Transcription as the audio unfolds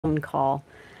phone call.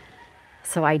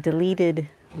 So I deleted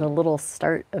the little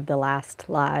start of the last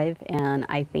live, and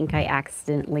I think I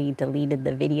accidentally deleted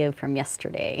the video from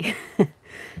yesterday.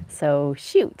 So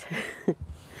shoot.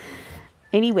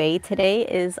 Anyway, today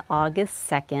is August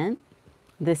 2nd.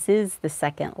 This is the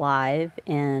second live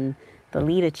in the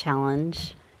Lita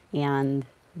Challenge, and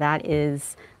that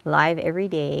is live every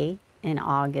day in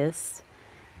August.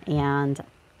 And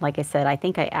like I said, I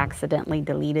think I accidentally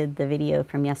deleted the video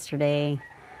from yesterday.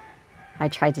 I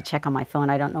tried to check on my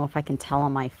phone. I don't know if I can tell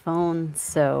on my phone.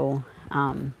 So,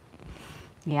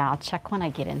 yeah, I'll check when I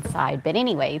get inside. But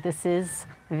anyway, this is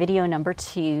video number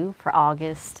 2 for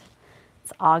August.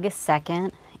 It's August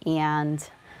 2nd. And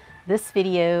this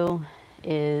video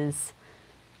is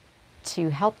to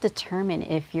help determine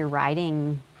if you're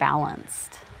riding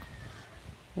balanced,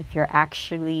 if you're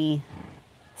actually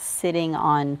sitting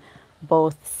on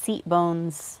both seat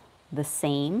bones the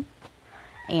same,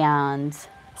 and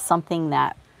something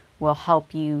that will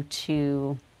help you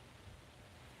to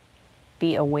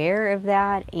be aware of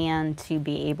that and to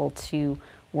be able to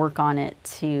work on it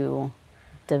to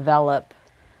develop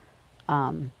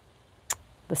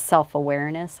the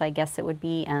self-awareness, I guess it would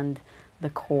be, and the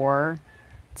core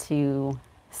to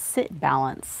sit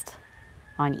balanced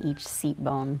on each seat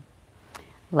bone.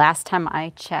 Last time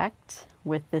I checked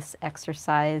with this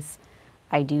exercise,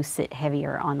 I do sit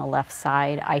heavier on the left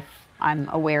side. I'm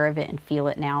aware of it and feel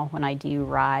it now when I do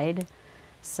ride.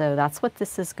 So that's what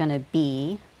this is going to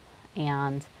be.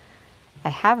 And I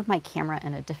have my camera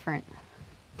in a different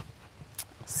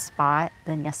spot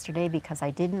than yesterday because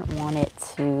I didn't want it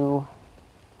to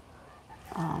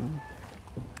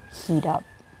heat up.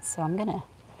 So I'm going to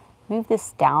move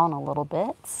this down a little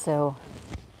bit so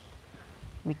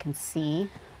we can see,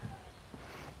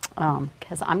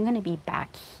 because I'm going to be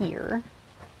back here.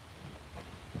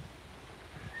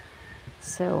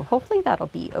 So hopefully that'll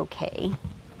be okay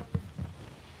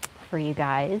for you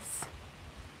guys.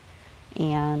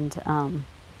 And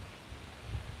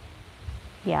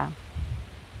yeah,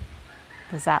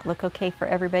 does that look okay for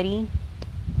everybody?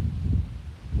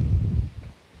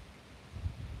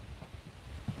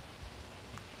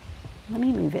 Let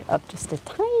me move it up just a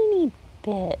tiny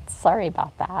bit. Sorry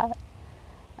about that.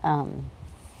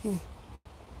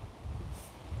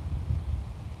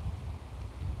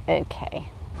 Okay.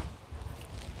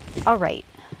 All right.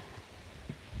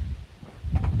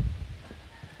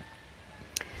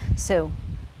 So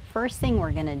first thing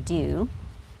we're going to do,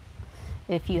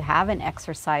 if you have an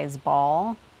exercise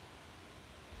ball,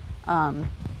 go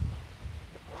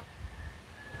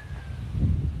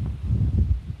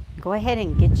ahead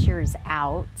and get yours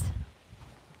out.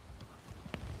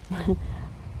 I'm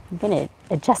going to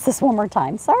adjust this one more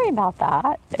time. Sorry about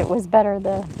that. It was better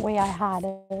the way I had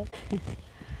it.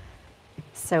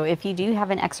 So if you do have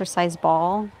an exercise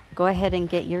ball, go ahead and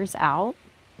get yours out.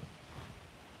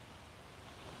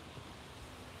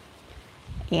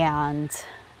 And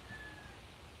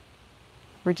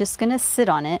we're just going to sit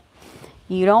on it.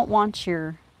 You don't want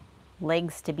your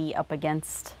legs to be up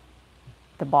against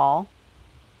the ball.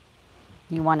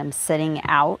 You want them sitting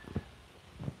out.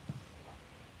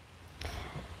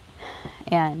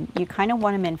 And you kind of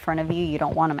want them in front of you. You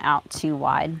don't want them out too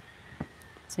wide.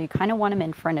 So you kind of want them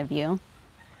in front of you.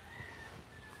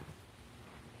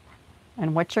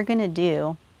 And what you're going to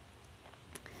do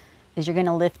is you're going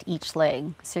to lift each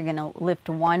leg. So you're going to lift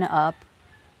one up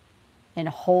and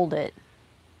hold it.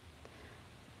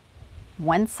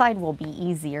 One side will be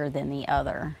easier than the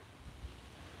other.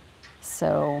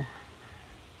 So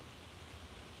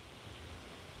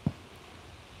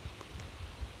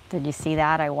did you see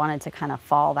that? I wanted to kind of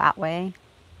fall that way.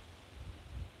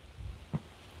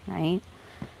 Right?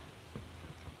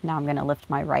 Now I'm going to lift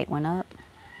my right one up.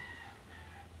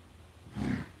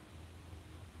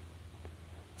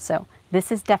 So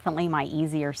this is definitely my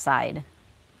easier side.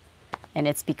 And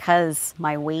it's because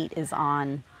my weight is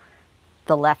on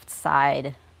the left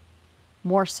side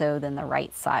more so than the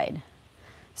right side.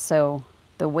 So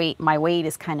my weight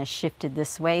is kind of shifted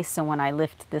this way. So when I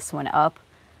lift this one up,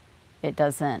 it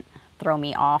doesn't throw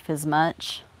me off as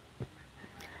much.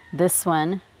 This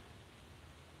one,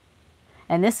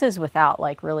 and this is without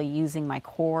like really using my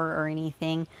core or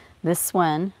anything. This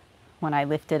one, when I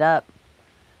lift it up,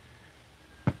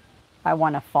 I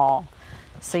want to fall.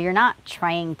 So you're not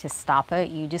trying to stop it.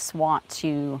 You just want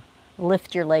to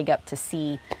lift your leg up to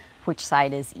see which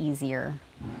side is easier.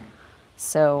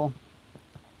 So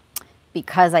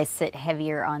because I sit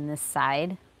heavier on this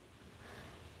side,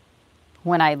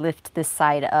 when I lift this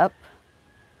side up,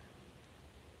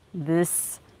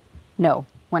 because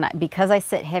I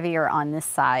sit heavier on this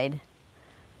side,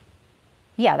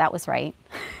 yeah, that was right.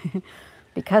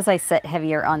 Because I sit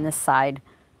heavier on this side,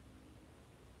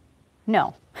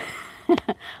 no,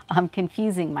 I'm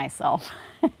confusing myself.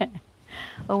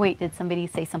 Oh wait, did somebody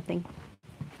say something?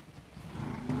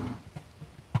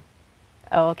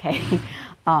 Oh, okay.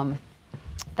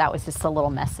 That was just a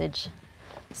little message.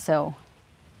 So,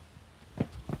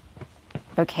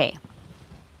 okay.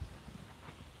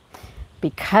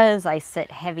 Because I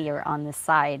sit heavier on this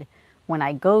side, when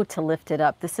I go to lift it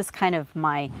up, this is kind of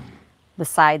the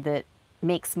side that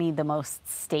makes me the most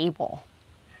stable.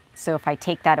 So if I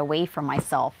take that away from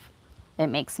myself, it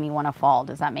makes me want to fall.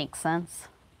 Does that make sense?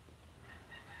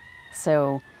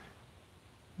 So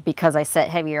because I sit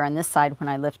heavier on this side, when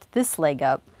I lift this leg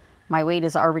up, my weight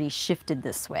is already shifted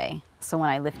this way. So when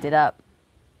I lift it up,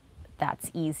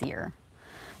 that's easier.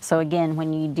 So again,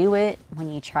 when you do it,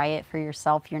 when you try it for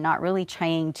yourself, you're not really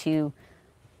trying to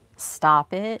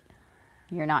stop it.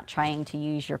 You're not trying to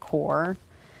use your core.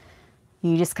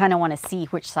 You just kind of want to see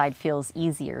which side feels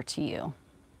easier to you.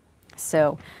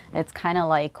 So it's kind of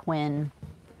like when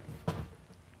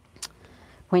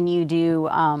you do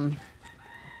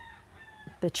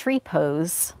the tree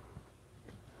pose.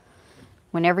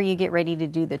 Whenever you get ready to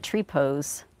do the tree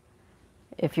pose,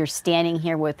 if you're standing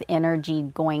here with energy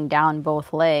going down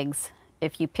both legs,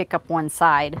 if you pick up one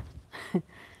side,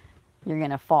 you're going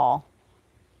to fall,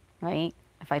 right?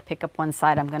 If I pick up one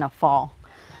side, I'm going to fall.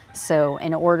 So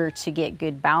in order to get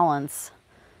good balance,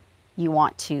 you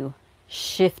want to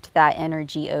shift that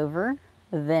energy over,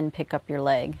 then pick up your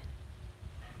leg.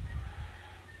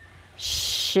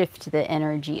 Shift the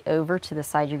energy over to the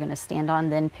side you're going to stand on,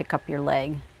 then pick up your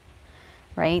leg,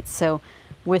 right? So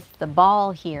with the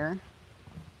ball here,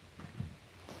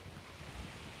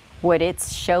 what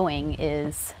it's showing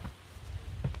is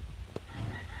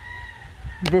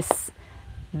this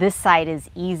side is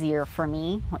easier for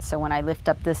me. So when I lift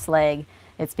up this leg,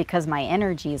 it's because my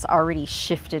energy is already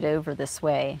shifted over this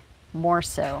way, more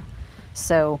so.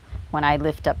 So when I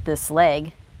lift up this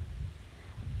leg,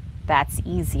 that's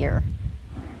easier.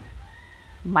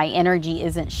 My energy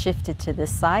isn't shifted to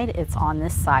this side, it's on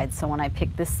this side. So when I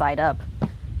pick this side up,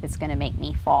 it's going to make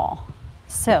me fall.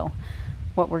 So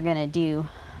what we're going to do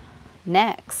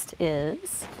next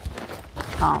is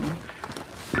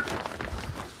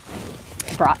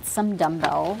brought some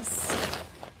dumbbells.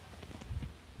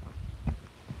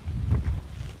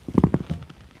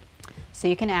 So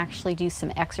you can actually do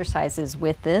some exercises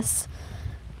with this.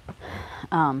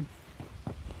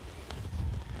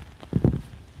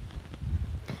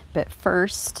 But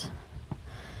first,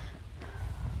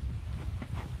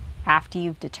 after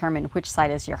you've determined which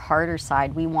side is your harder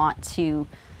side, we want to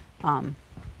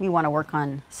work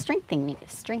on strengthening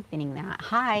that.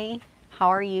 Hi, how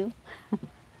are you?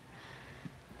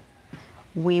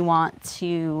 We want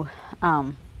to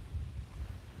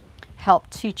help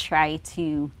to try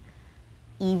to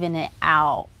even it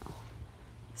out.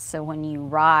 So when you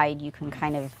ride, you can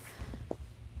kind of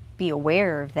be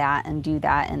aware of that and do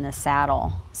that in the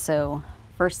saddle. So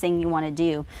first thing you want to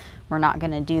do, we're not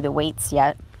going to do the weights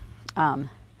yet.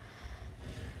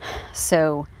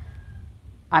 So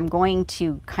I'm going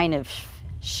to kind of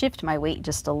shift my weight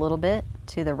just a little bit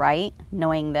to the right,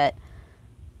 knowing that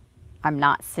I'm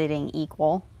not sitting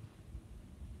equal.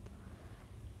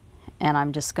 And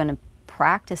I'm just going to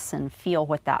practice and feel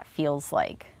what that feels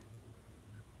like.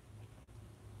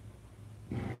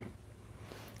 I'm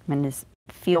going to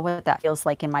feel what that feels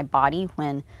like in my body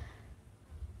when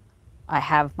I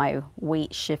have my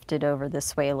weight shifted over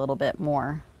this way a little bit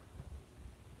more.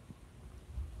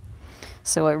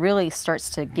 So it really starts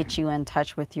to get you in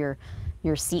touch with your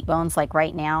seat bones. Like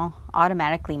right now,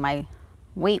 automatically my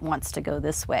weight wants to go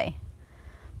this way,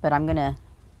 but I'm going to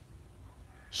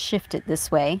shift it this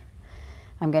way.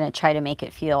 I'm going to try to make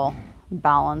it feel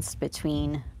balanced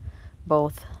between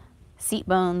both seat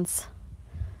bones,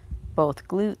 both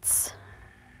glutes.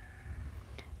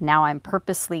 Now I'm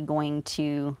purposely going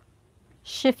to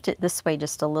shift it this way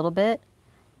just a little bit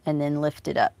and then lift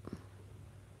it up.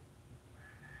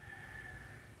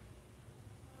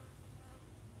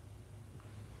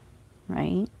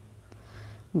 Right?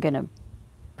 I'm going to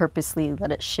purposely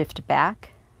let it shift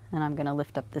back, and I'm going to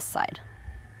lift up this side.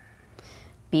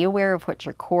 Be aware of what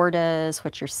your core does,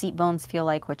 what your seat bones feel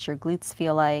like, what your glutes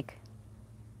feel like.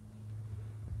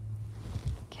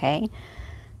 Okay?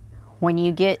 When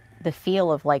you get the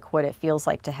feel of like what it feels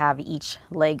like to have each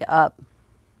leg up,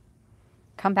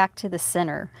 come back to the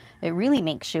center. It really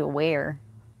makes you aware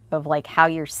of like how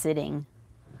you're sitting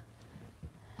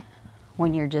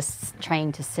when you're just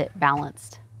trying to sit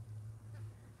balanced.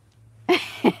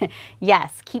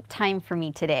 Yes, keep time for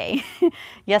me today.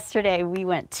 Yesterday we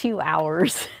went 2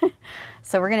 hours.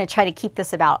 So we're going to try to keep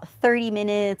this about 30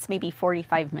 minutes, maybe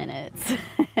 45 minutes.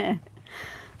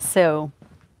 So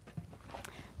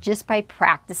just by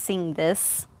practicing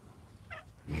this,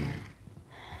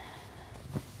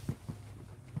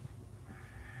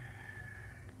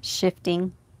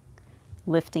 shifting,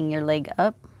 lifting your leg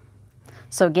up.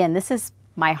 So again, this is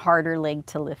my harder leg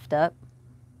to lift up.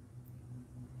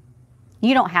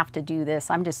 You don't have to do this.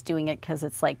 I'm just doing it because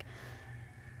it's like,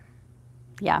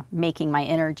 yeah, making my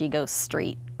energy go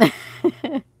straight.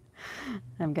 I'm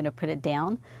going to put it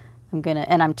down.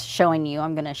 And I'm showing you,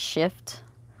 I'm going to shift.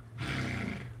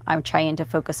 I'm trying to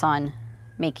focus on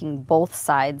making both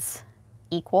sides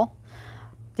equal.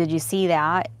 Did you see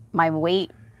that? My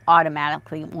weight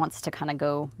automatically wants to kind of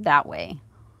go that way.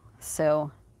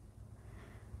 So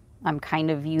I'm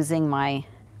kind of using my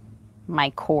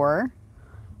core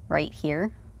right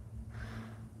here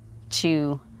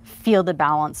to feel the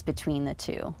balance between the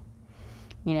two.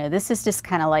 You know, this is just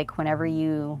kind of like whenever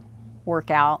you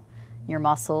work out your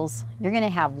muscles, you're going to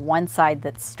have one side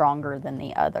that's stronger than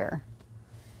the other.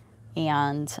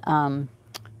 And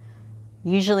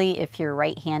usually if you're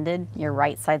right-handed, your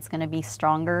right side's going to be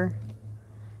stronger.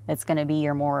 It's going to be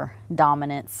your more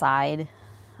dominant side.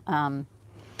 And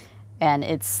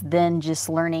it's then just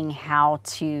learning how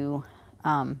to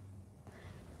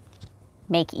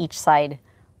make each side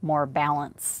more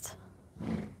balanced.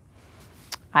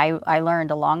 I learned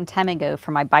a long time ago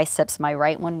for my biceps, my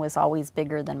right one was always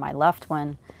bigger than my left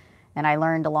one. And I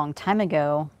learned a long time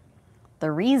ago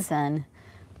the reason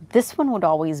this one would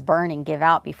always burn and give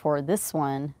out before this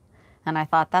one. And I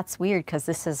thought that's weird because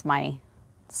this is my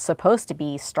supposed to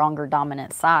be stronger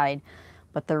dominant side.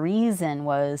 But the reason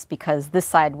was because this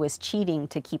side was cheating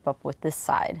to keep up with this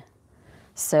side.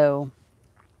 So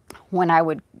when I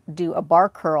would do a bar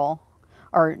curl,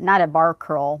 or not a bar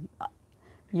curl,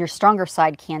 your stronger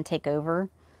side can take over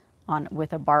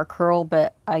with a bar curl,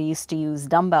 but I used to use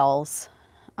dumbbells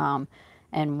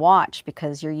and watch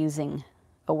because you're using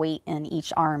a weight in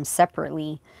each arm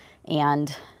separately,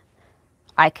 and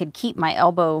I could keep my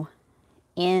elbow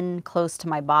in close to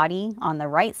my body on the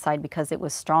right side because it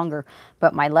was stronger,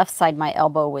 but my left side, my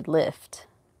elbow would lift.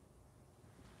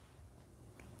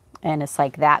 And it's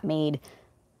like that made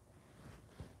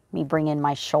me bring in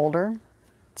my shoulder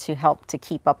to help to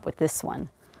keep up with this one.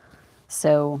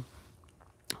 So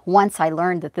once I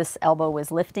learned that this elbow was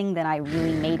lifting, then I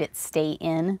really made it stay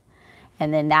in,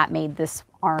 and then that made this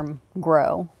arm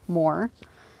grow more.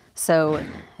 So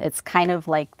it's kind of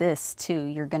like this too.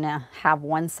 You're gonna have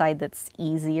one side that's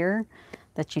easier,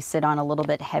 that you sit on a little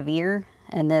bit heavier,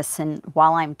 and this, and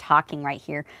while I'm talking right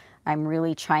here, I'm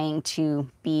really trying to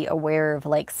be aware of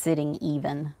like sitting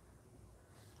even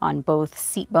on both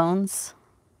seat bones.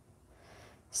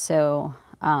 So,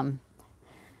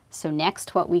 so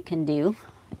next what we can do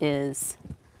is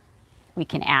we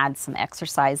can add some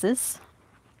exercises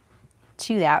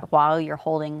to that while you're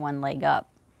holding one leg up.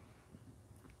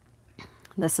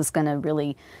 This is going to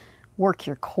really work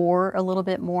your core a little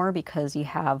bit more because you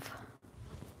have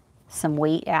some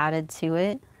weight added to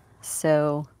it.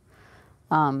 So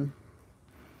I'm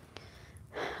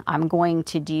going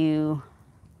to do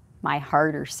my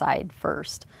harder side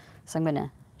first. So I'm going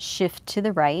to shift to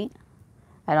the right.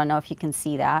 I don't know if you can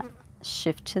see that.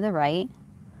 Shift to the right.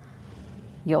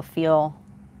 You'll feel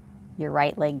your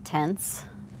right leg tense.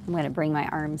 I'm going to bring my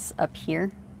arms up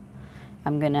here.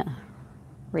 I'm going to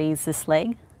raise this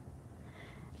leg,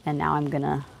 and now I'm going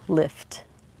to lift.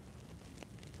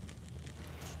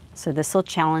 So this will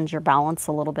challenge your balance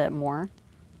a little bit more,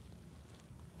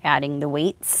 adding the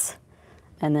weights,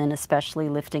 and then especially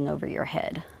lifting over your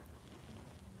head.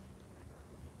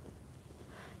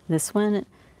 This one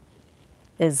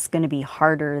is going to be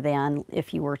harder than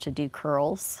if you were to do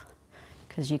curls,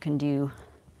 because you can do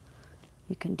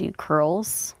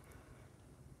curls.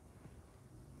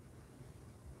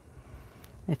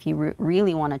 If you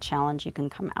really want to challenge, you can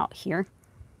come out here.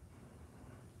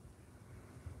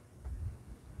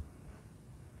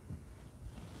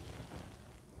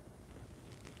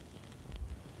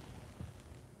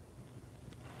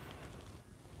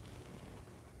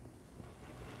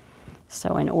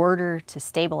 So in order to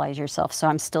stabilize yourself, so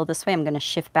I'm still this way, I'm going to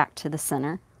shift back to the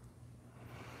center.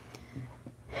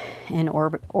 In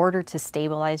order to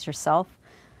stabilize yourself,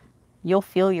 you'll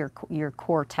feel your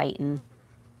core tighten.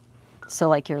 So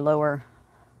like your lower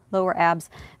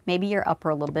abs, maybe your upper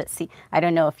a little bit. See, I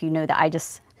don't know if you know that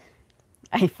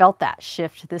I felt that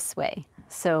shift this way.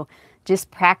 So just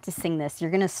practicing this,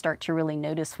 you're going to start to really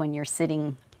notice when you're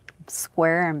sitting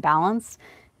square and balanced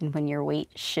and when your weight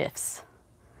shifts.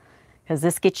 Because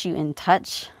this gets you in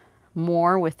touch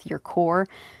more with your core.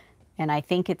 And I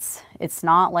think it's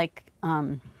not like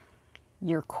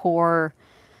your core,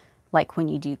 like when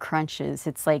you do crunches,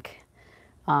 it's like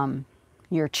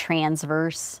your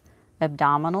transverse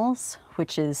abdominals,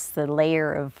 which is the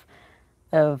layer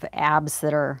of abs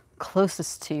that are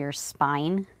closest to your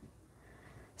spine.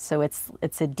 So it's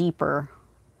a deeper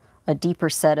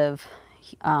set of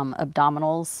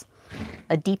abdominals,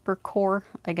 a deeper core,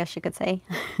 I guess you could say.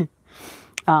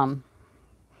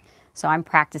 So I'm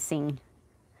practicing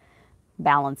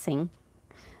balancing.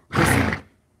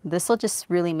 This will just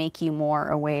really make you more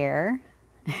aware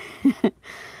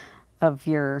of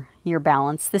your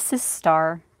balance. This is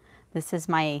Star. This is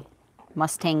my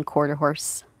Mustang quarter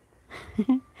horse.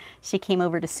 She came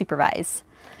over to supervise.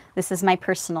 This is my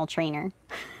personal trainer.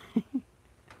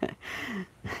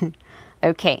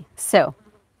 Okay, so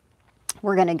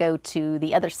we're going to go to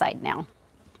the other side now.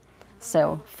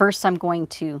 So first I'm going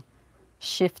to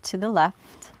shift to the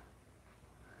left.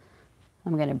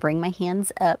 I'm going to bring my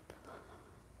hands up.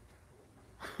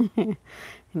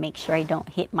 Make sure I don't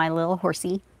hit my little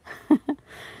horsey.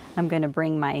 I'm going to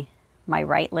bring my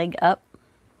right leg up.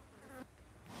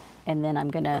 And then I'm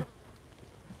going to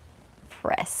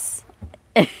press.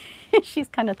 She's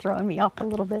kind of throwing me off a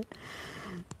little bit.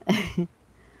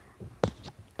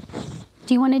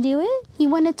 Do you want to do it? You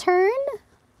want to turn?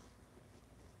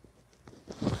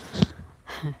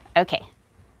 Okay.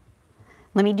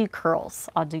 Let me do curls.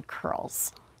 I'll do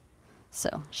curls.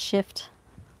 So shift,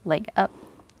 leg up.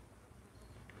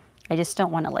 I just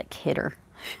don't want to like hit her.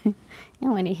 I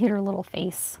don't want to hit her little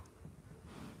face.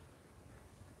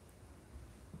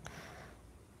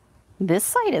 This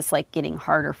side is like getting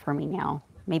harder for me now.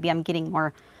 Maybe I'm getting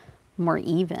more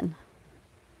even.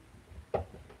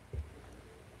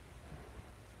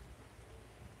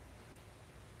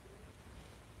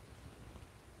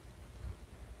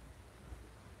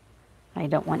 I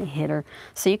don't want to hit her.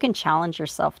 So you can challenge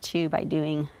yourself too by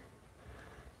doing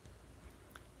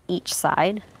each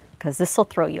side, because this will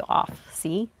throw you off.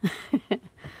 See?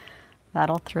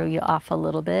 That'll throw you off a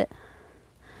little bit.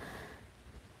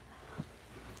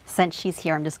 Since she's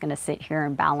here, I'm just going to sit here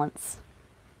and balance.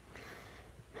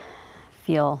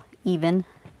 Feel even.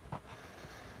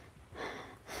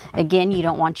 Again, you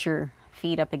don't want your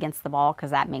feet up against the ball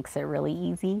because that makes it really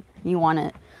easy. You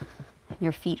want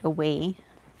your feet away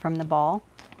from the ball.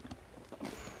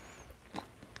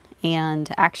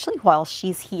 And actually, while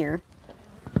she's here,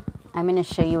 I'm going to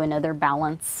show you another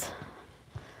balance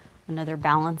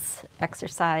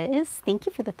exercise. Thank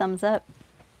you for the thumbs up.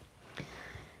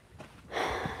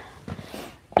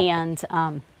 And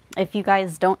if you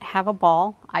guys don't have a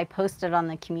ball, I posted on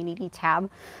the community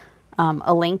tab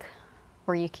a link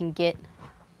where you can get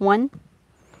one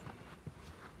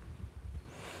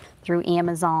through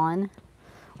Amazon,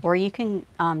 or you can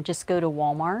just go to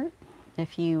Walmart.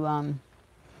 If you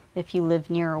live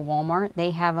near a Walmart,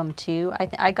 they have them too.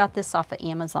 I got this off of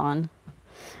Amazon.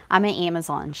 I'm an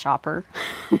Amazon shopper.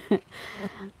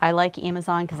 I like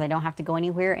Amazon because I don't have to go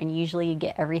anywhere, and usually you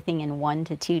get everything in 1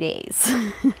 to 2 days.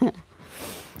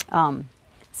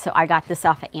 So I got this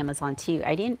off of Amazon too.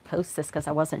 I didn't post this because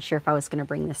I wasn't sure if I was going to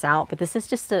bring this out, but this is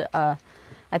just I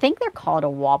think they're called a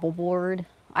wobble board.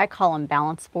 I call them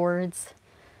balance boards,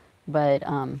 but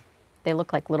they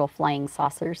look like little flying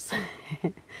saucers,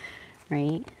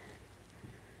 right?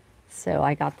 So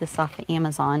I got this off of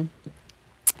Amazon.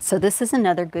 So this is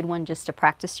another good one just to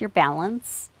practice your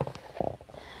balance.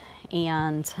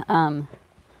 And I'm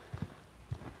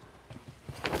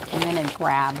going to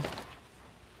grab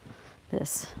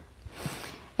this.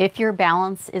 If your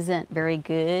balance isn't very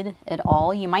good at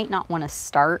all, you might not want to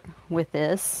start with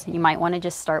this. You might want to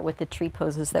just start with the tree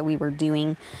poses that we were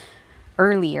doing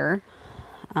earlier.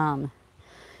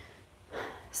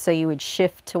 So you would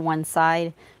shift to one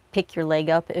side, pick your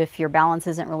leg up. If your balance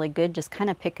isn't really good, just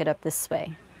kind of pick it up this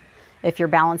way. If your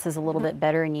balance is a little bit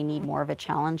better and you need more of a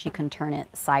challenge, you can turn it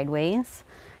sideways,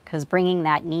 because bringing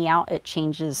that knee out, it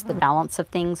changes the balance of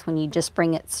things. When you just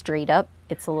bring it straight up,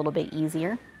 it's a little bit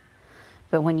easier.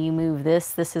 But when you move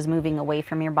this is moving away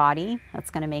from your body.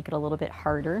 That's going to make it a little bit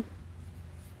harder.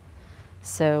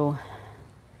 So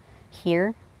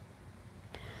here,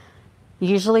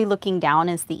 usually looking down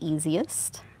is the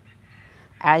easiest.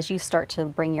 As you start to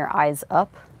bring your eyes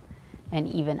up and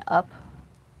even up,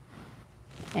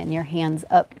 and your hands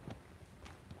up,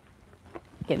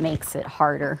 it makes it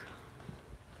harder.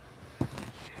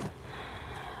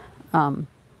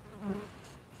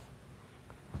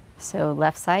 So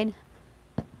left side,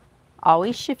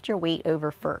 always shift your weight over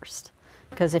first,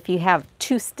 because if you have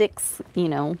two sticks, you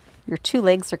know, your two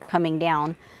legs are coming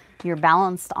down, you're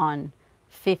balanced on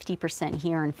 50%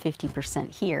 here and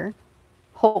 50% here,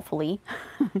 hopefully.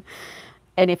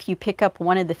 And if you pick up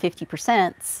one of the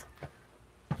 50%,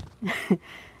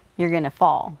 you're going to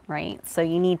fall, right? So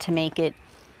you need to make it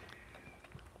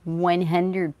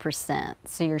 100%.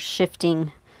 So you're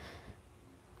shifting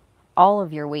all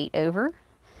of your weight over.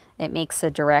 It makes a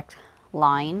direct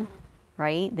line,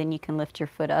 right? Then you can lift your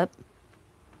foot up.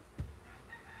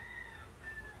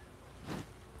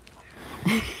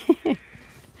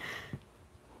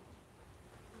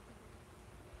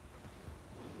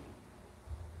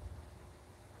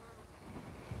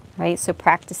 Right, so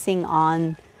practicing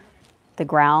on the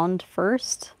ground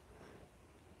first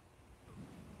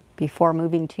before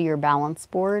moving to your balance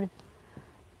board.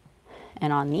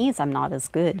 And on these, I'm not as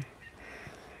good.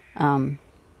 Or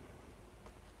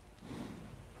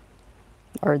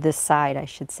this side, I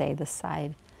should say, this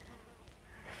side.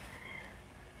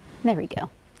 There we go.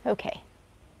 Okay.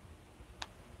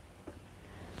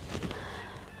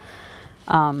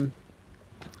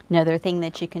 Another thing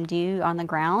that you can do on the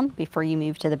ground before you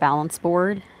move to the balance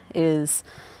board is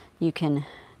you can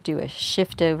do a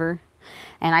shift over.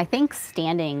 And I think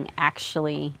standing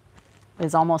actually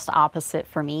is almost opposite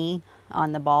for me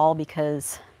on the ball,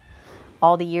 because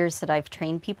all the years that I've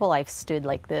trained people, I've stood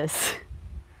like this.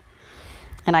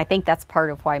 And I think that's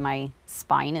part of why my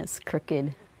spine is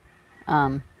crooked,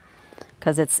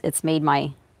 because it's made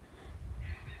my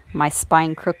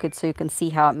spine crooked, so you can see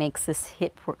how it makes this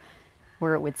hip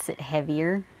where it would sit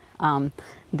heavier.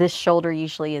 This shoulder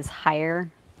usually is higher,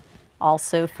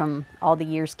 also from all the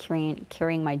years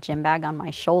carrying my gym bag on my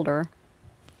shoulder.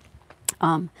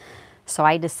 So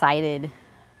I decided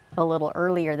a little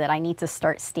earlier that I need to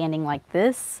start standing like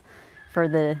this for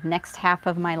the next half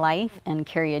of my life and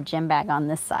carry a gym bag on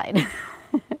this side.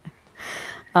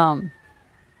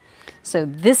 So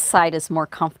this side is more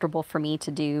comfortable for me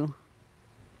to do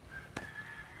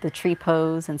the tree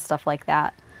pose and stuff like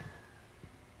that.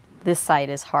 This side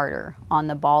is harder. On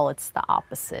the ball, it's the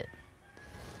opposite.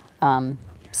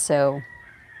 So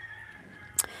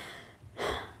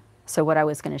what I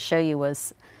was going to show you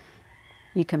was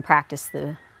you can practice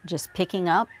just picking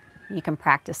up. You can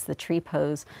practice the tree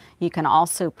pose. You can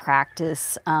also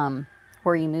practice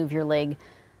where you move your leg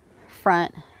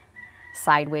front,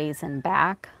 sideways, and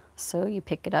back. So you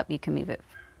pick it up, you can move it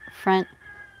front,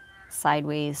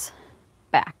 sideways,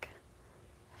 back,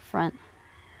 front,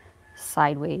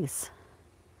 sideways,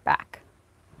 back.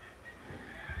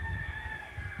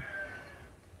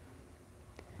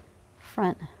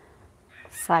 Front,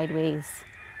 sideways,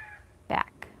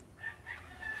 back,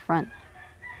 front,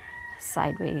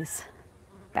 sideways,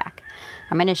 back.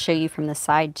 I'm going to show you from the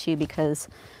side too, because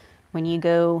when you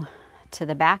go to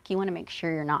the back, you want to make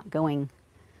sure you're not going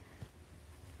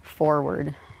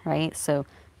forward, right? So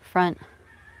front,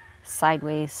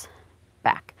 sideways,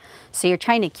 back. So you're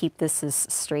trying to keep this as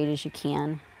straight as you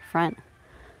can. Front,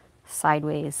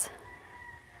 sideways,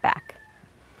 back.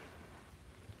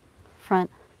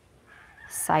 Front,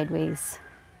 sideways,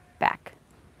 back.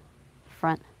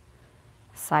 Front,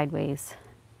 sideways,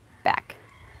 back.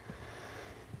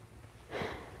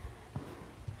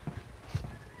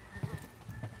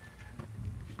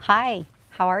 Hi,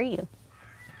 how are you?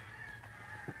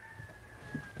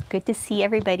 Good to see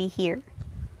everybody here.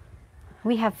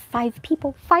 We have 5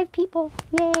 people,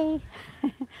 yay.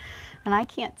 And I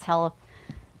can't tell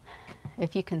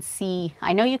if you can see,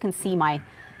 I know you can see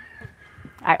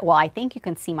well, I think you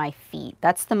can see my feet.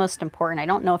 That's the most important. I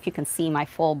don't know if you can see my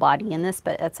full body in this,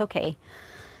 but that's okay.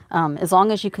 As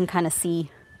long as you can kind of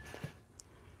see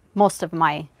most of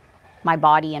my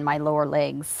body and my lower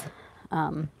legs.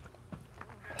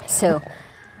 So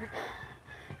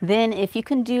then if you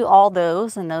can do all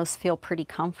those and those feel pretty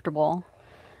comfortable,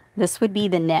 this would be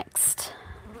the next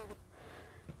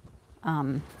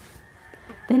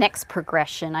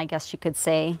progression, I guess you could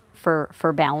say,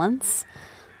 for balance.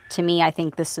 To me, I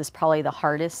think this is probably the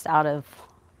hardest out of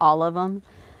all of them.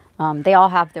 They all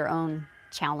have their own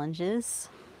challenges,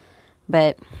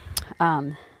 but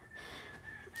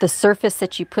the surface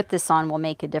that you put this on will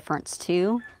make a difference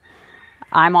too.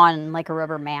 I'm on like a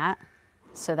rubber mat,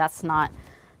 so that's not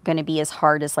going to be as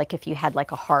hard as like if you had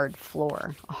like a hard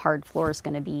floor. A hard floor is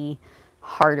going to be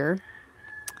harder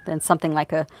than something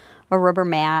like a rubber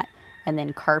mat. And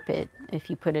then carpet, if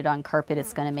you put it on carpet,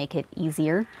 it's going to make it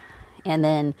easier. And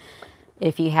then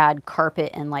if you had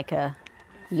carpet and like a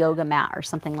yoga mat or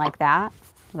something like that,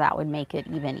 that would make it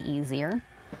even easier.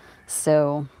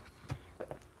 So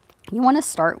you want to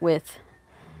start with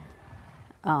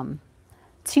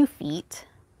 2 feet.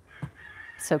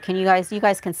 So can you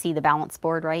guys can see the balance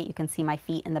board, right? You can see my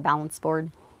feet in the balance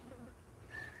board.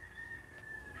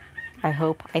 I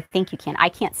think you can. I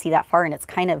can't see that far, and it's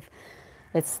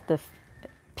the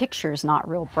picture is not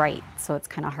real bright, so it's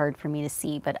kind of hard for me to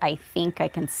see, but I think I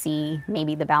can see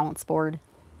maybe the balance board.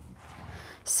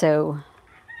 So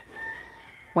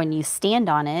when you stand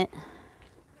on it,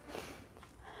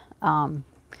 and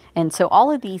so all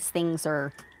of these things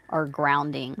are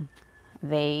grounding.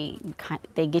 They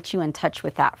get you in touch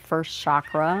with that first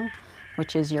chakra,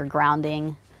 which is your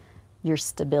grounding, your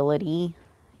stability,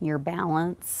 your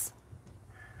balance,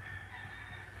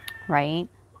 right?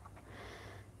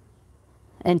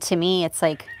 And to me, it's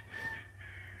like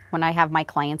when I have my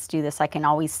clients do this, I can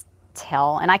always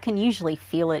tell, and I can usually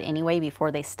feel it anyway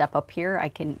before they step up here. I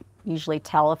can usually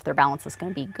tell if their balance is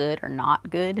going to be good or not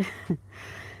good.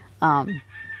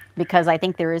 Because I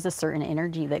think there is a certain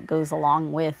energy that goes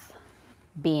along with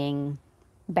being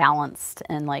balanced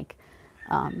and like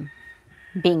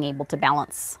being able to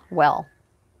balance well.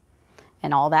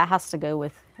 And all that has to go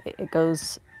with, it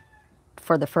goes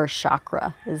for the first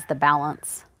chakra is the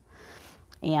balance.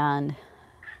 And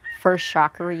first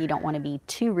chakra, you don't want to be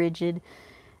too rigid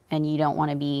and you don't want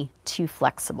to be too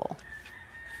flexible,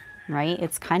 right?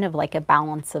 It's kind of like a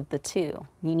balance of the two.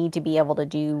 You need to be able to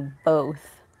do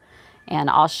both. And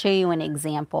I'll show you an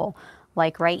example.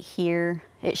 Like right here,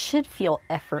 it should feel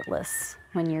effortless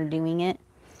when you're doing it.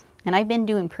 And I've been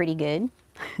doing pretty good.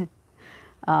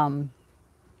 But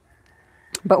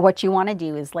what you want to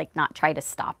do is like not try to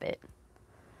stop it,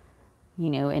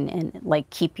 you know, and like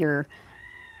keep your,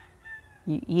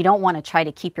 you don't want to try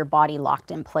to keep your body locked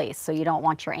in place. So you don't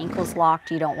want your ankles locked.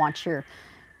 You don't want your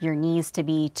knees to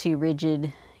be too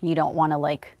rigid. You don't want to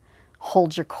like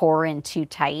hold your core in too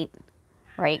tight,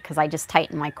 right? Because I just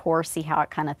tightened my core. See how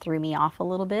it kind of threw me off a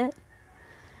little bit,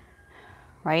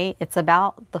 right? It's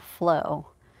about the flow.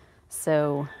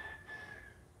 So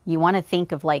you want to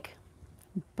think of like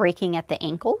breaking at the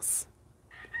ankles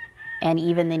and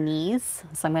even the knees.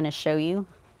 So I'm going to show you.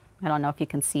 I don't know if you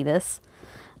can see this,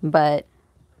 but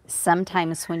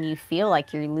sometimes when you feel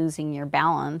like you're losing your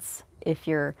balance, if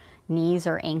your knees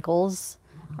or ankles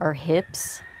or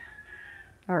hips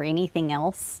or anything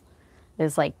else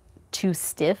is like too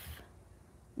stiff,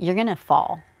 you're going to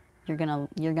fall. You're going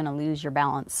to lose your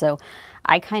balance. So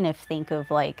I kind of think of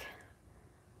like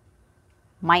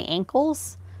my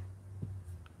ankles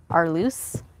are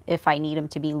loose if I need them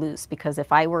to be loose, because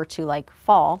if I were to like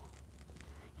fall,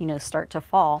 you know, start to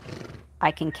fall,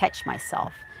 I can catch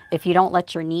myself. If you don't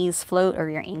let your knees float or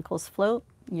your ankles float,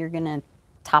 you're going to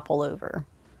topple over.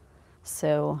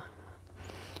 So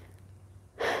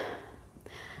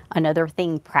another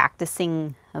thing,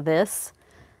 practicing this,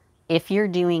 if you're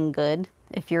doing good,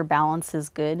 if your balance is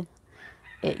good,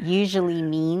 it usually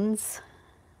means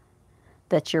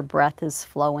that your breath is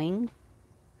flowing.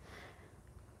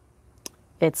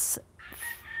 It's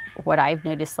what I've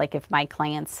noticed, like if my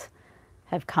clients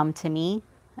have come to me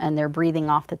and they're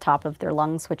breathing off the top of their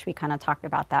lungs, which we kind of talked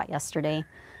about that yesterday.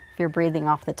 If you're breathing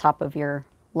off the top of your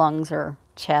lungs or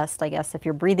chest, I guess, if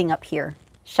you're breathing up here,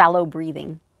 shallow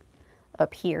breathing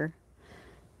up here,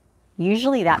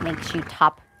 usually that makes you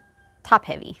top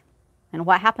heavy. And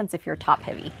what happens if you're top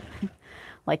heavy?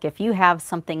 Like if you have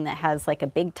something that has like a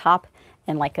big top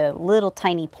and like a little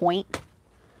tiny point,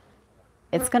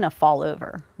 it's going to fall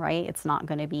over, right? It's not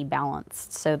going to be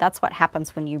balanced. So that's what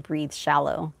happens when you breathe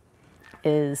shallow,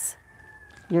 is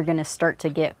you're going to start to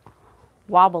get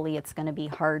wobbly. It's going to be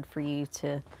hard for you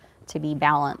to be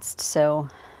balanced. So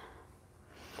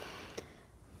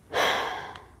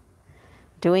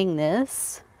doing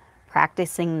this,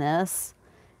 practicing this,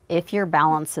 if your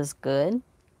balance is good,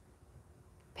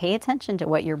 pay attention to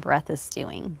what your breath is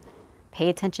doing. Pay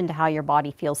attention to how your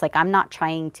body feels. Like I'm not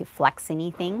trying to flex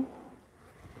anything.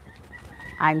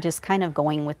 I'm just kind of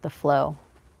going with the flow.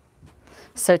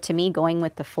 So to me, going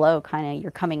with the flow, kind of, you're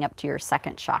coming up to your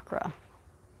second chakra.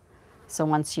 So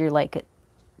once you're like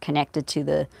connected to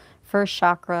the first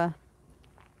chakra,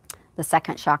 the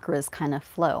second chakra is kind of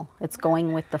flow. It's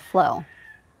going with the flow,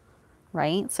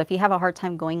 right? So if you have a hard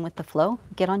time going with the flow,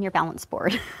 get on your balance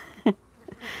board.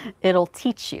 It'll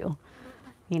teach you,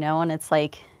 you know, and it's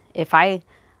like, if I,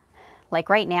 like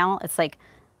right now, it's like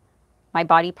my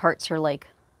body parts are like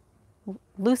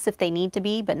loose if they need to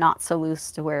be, but not so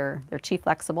loose to where they're too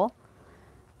flexible,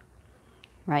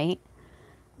 right?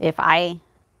 If I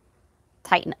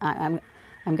tighten, I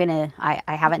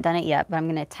haven't done it yet, but I'm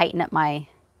going to tighten up my,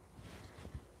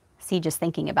 see, just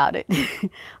thinking about it,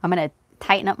 I'm going to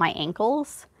tighten up my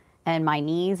ankles and my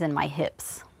knees and my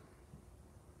hips.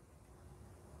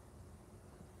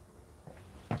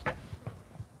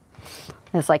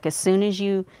 It's like as soon as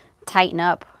you tighten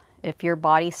up, if your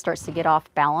body starts to get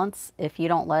off balance, if you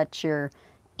don't let your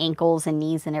ankles and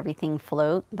knees and everything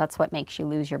float, that's what makes you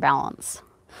lose your balance.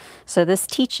 So this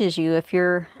teaches you, if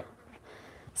you're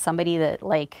somebody that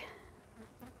like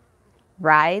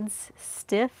rides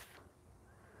stiff,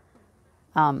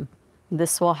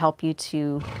 this will help you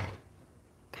to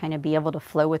kind of be able to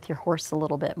flow with your horse a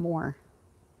little bit more.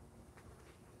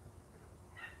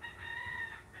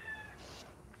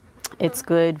 It's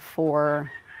good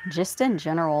for just in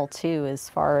general too, as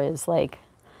far as like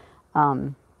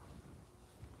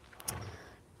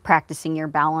practicing your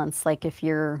balance. Like if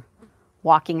you're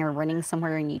walking or running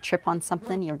somewhere and you trip on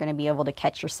something, you're going to be able to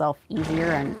catch yourself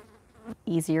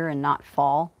easier and not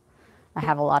fall. I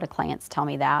have a lot of clients tell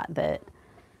me that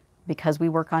because we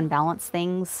work on balance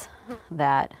things,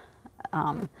 that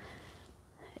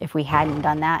if we hadn't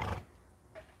done that,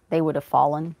 they would have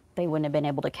fallen. They wouldn't have been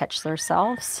able to catch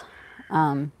themselves.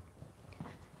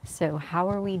 So how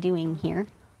are we doing here?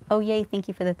 Oh, yay, thank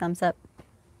you for the thumbs up.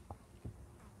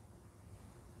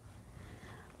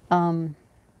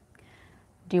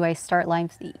 Do I start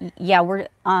live? Yeah,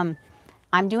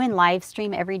 I'm doing live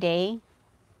stream every day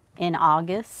in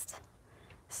August.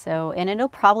 So, and it'll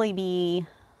probably be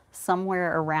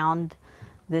somewhere around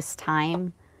this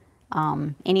time,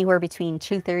 anywhere between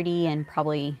 2:30 and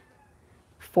probably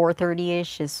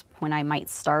 4:30-ish is when I might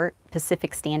start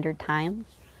Pacific Standard Time.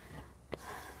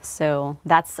 So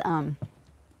that's,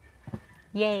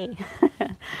 yay.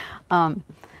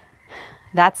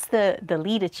 That's the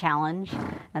LEDA challenge,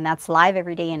 and that's live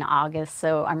every day in August.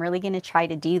 So I'm really going to try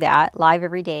to do that live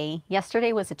every day.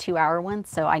 Yesterday was a 2-hour one,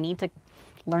 so I need to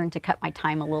learn to cut my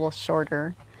time a little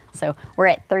shorter. So we're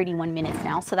at 31 minutes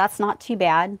now, so that's not too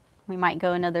bad. We might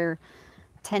go another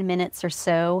 10 minutes or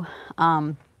so.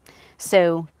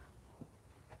 So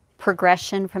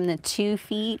progression from the 2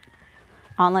 feet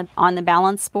on the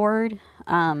balance board.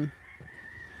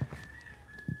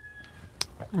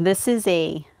 This is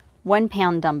a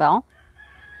 1-pound dumbbell.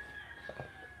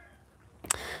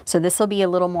 So this will be a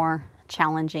little more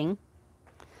challenging.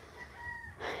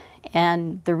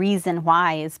 And the reason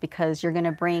why is because you're going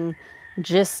to bring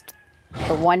just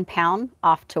the 1 pound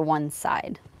off to one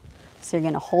side. So you're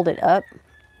going to hold it up.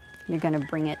 You're going to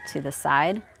bring it to the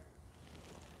side.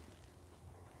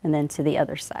 And then to the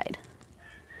other side.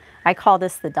 I call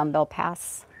this the dumbbell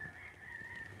pass.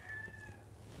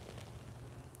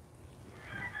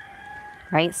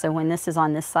 Right? So when this is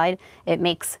on this side, it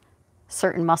makes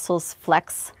certain muscles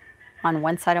flex on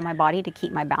one side of my body to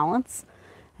keep my balance.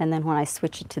 And then when I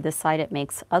switch it to this side, it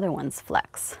makes other ones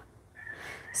flex.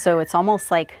 So it's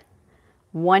almost like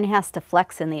one has to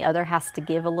flex and the other has to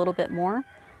give a little bit more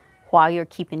while you're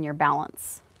keeping your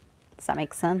balance. Does that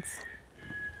make sense?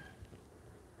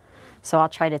 So I'll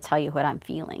try to tell you what I'm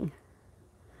feeling.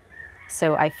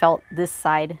 So I felt this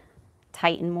side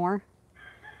tighten more,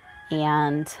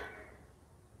 and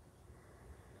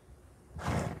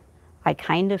I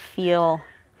kind of feel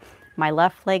my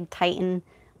left leg tighten,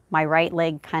 my right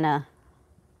leg kind of,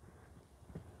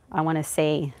 I want to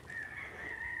say,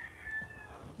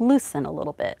 loosen a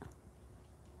little bit.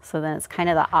 So then it's kind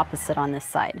of the opposite on this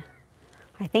side.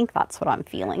 I think that's what I'm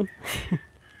feeling.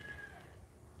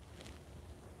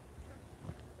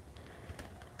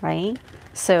 Right?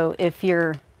 So if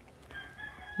you're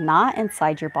not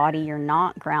inside your body, you're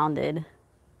not grounded,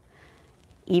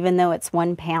 even though it's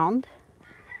 1 pound,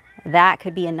 that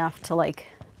could be enough to like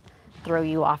throw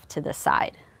you off to the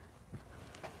side.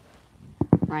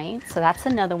 Right? So that's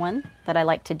another one that I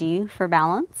like to do for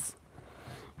balance.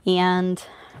 And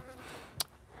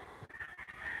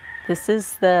this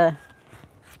is the,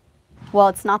 well,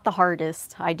 it's not the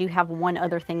hardest. I do have one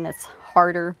other thing that's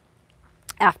harder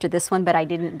after this one, but I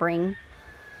didn't bring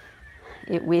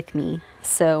it with me.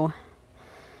 So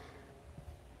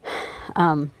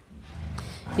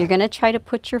you're going to try to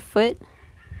put your foot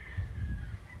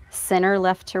center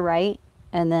left to right,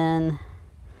 and then,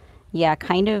 yeah,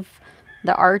 kind of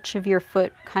the arch of your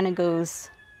foot kind of goes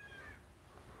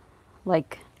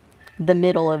like the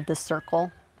middle of the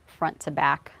circle, front to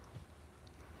back.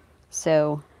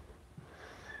 So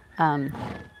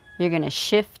you're going to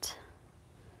shift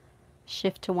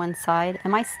to one side.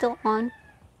 Am I still on?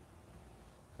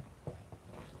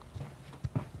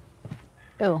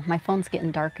 Oh, my phone's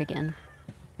getting dark again.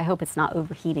 I hope it's not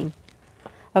overheating.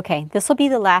 Okay, this will be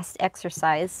the last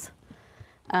exercise.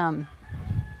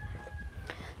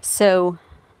 So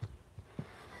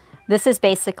this is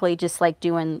basically just like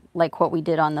doing like what we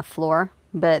did on the floor,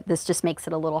 but this just makes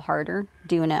it a little harder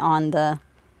doing it on the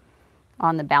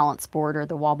balance board or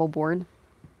the wobble board.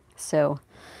 So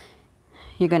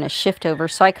you're going to shift over.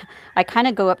 So I kind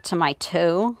of go up to my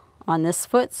toe on this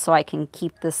foot so I can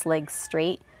keep this leg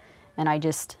straight, and I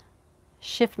just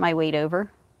shift my weight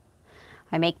over.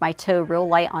 I make my toe real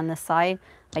light on this side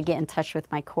I get in touch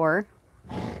with my core.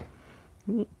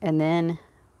 And then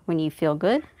when you feel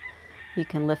good, you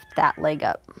can lift that leg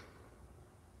up.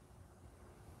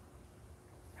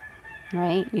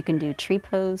 Right? You can do tree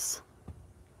pose.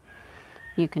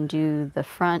 You can do the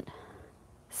front,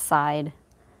 side,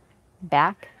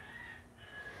 back.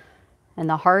 And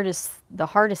the hardest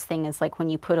thing is like when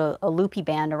you put a loopy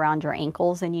band around your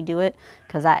ankles and you do it,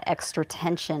 because that extra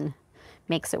tension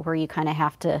makes it where you kind of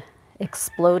have to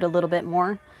explode a little bit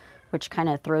more, which kind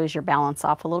of throws your balance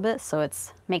off a little bit. So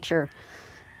it's makes it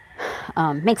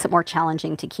more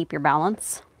challenging to keep your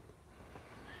balance.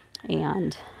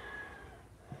 And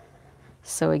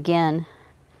so again,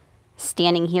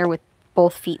 standing here with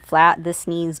both feet flat, this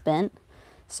knee is bent.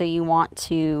 So you want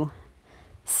to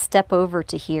step over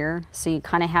to here. So you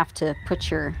kind of have to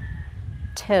put your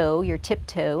toe, your tip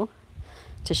toe,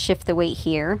 to shift the weight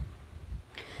here.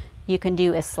 You can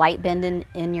do a slight bend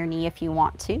in your knee if you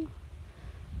want to.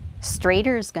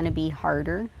 Straighter is going to be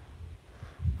harder.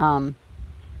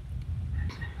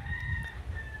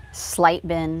 Slight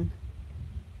bend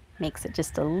makes it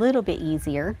just a little bit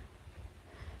easier,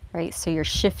 right? So you're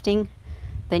shifting,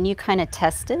 then you kind of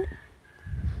test it.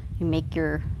 You make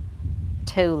your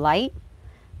toe light,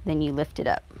 then you lift it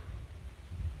up,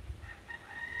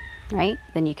 right?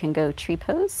 Then you can go tree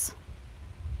pose.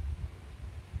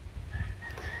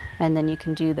 And then you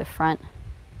can do the front,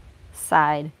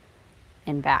 side,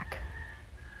 and back.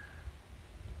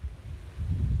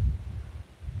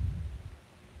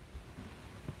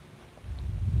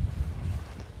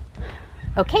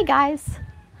 Okay, guys.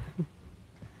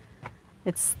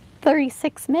 It's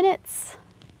 36 minutes.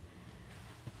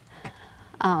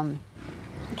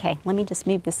 Okay, let me just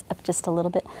move this up just a little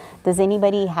bit. Does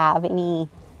anybody have any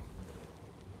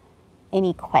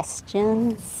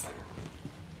questions?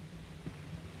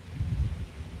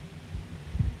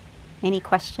 Any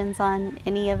questions on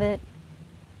any of it?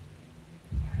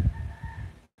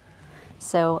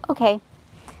 So, okay.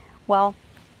 Well,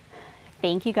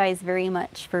 thank you guys very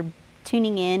much for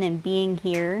tuning in and being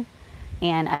here.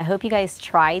 And I hope you guys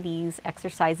try these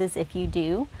exercises. If you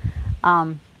do,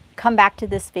 come back to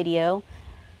this video.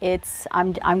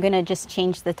 I'm gonna just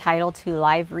change the title to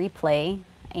live replay,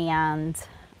 and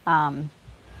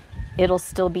it'll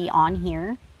still be on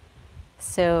here.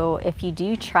 So if you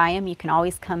do try them, you can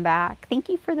always come back. Thank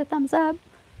you for the thumbs up.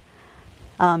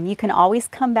 You can always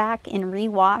come back and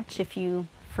rewatch if you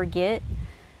forget,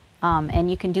 and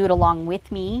you can do it along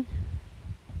with me.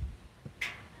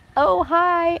 Oh,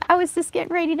 hi. I was just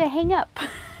getting ready to hang up.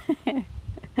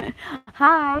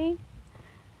 Hi.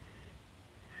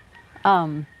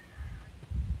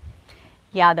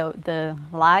 Yeah, the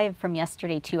live from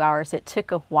yesterday, 2 hours, it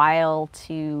took a while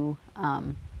to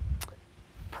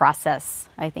process.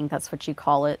 I think that's what you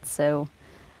call it. So,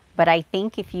 but I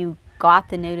think if you got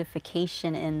the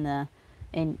notification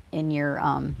in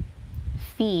your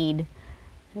feed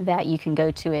that you can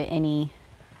go to it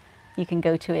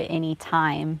any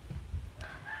time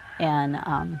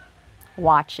and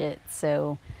watch it.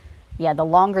 So yeah, the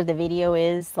longer the video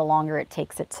is, the longer it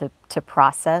takes it to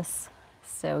process.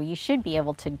 So you should be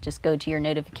able to just go to your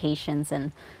notifications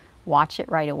and watch it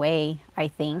right away, I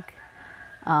think.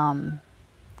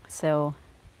 So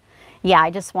yeah, I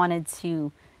just wanted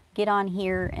to get on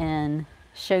here and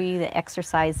show you the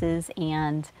exercises.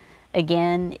 And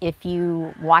again, if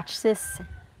you watch this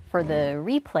for the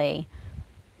replay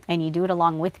and you do it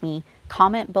along with me,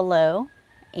 comment below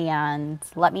and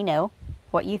let me know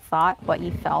what you thought, what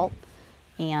you felt,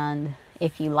 and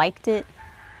if you liked it.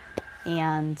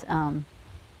 And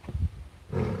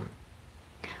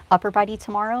upper body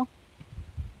tomorrow.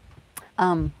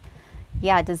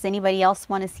 Yeah, does anybody else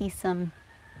want to see some?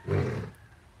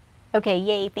 Okay,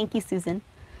 yay, thank you, Susan.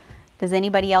 Does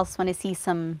anybody else want to see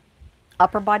some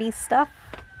upper body stuff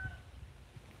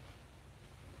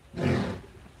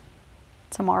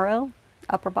tomorrow?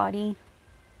 Upper body.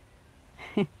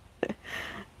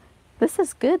 This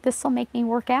is good. This will make me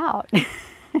work out.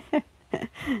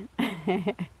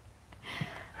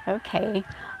 Okay.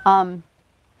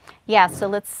 Yeah, so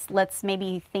let's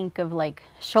maybe think of like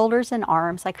shoulders and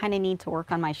arms. I kind of need to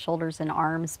work on my shoulders and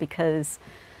arms because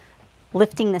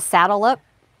lifting the saddle up,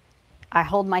 I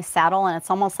hold my saddle and it's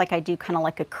almost like I do kind of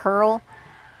like a curl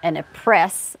and a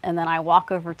press, and then I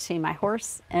walk over to my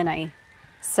horse and I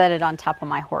set it on top of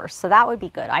my horse. So that would be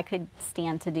good. I could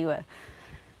stand to do a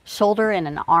shoulder and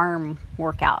an arm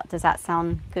workout. Does that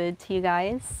sound good to you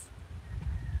guys?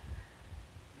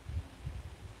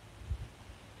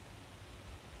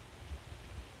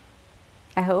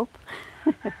 I hope.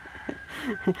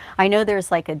 I know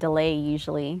there's like a delay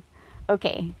usually.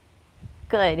 Okay,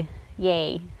 good,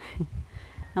 yay.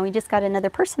 And we just got another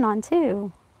person on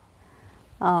too.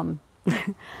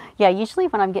 Yeah, usually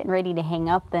when I'm getting ready to hang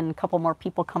up, then a couple more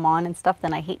people come on and stuff,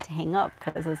 then I hate to hang up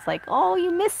because it's like, oh,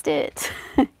 you missed it.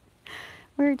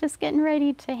 We're just getting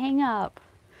ready to hang up.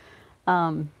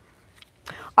 All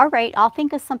right, I'll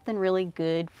think of something really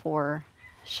good for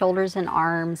shoulders and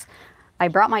arms. I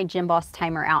brought my Gym Boss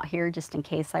timer out here just in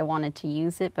case I wanted to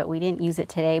use it, but we didn't use it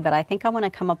today. But I think I want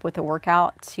to come up with a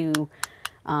workout to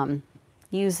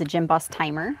use the Gym Boss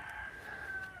timer.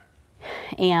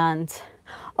 And,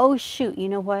 oh shoot, you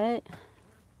know what?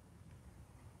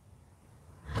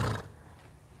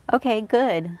 Okay,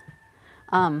 good.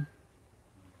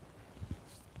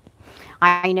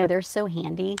 I know they're so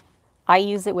handy. I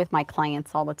use it with my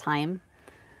clients all the time.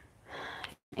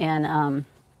 And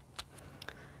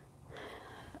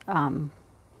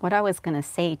what I was going to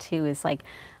say too is like,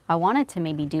 I wanted to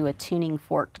maybe do a tuning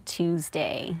fork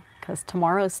Tuesday because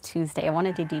tomorrow's Tuesday. I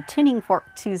wanted to do tuning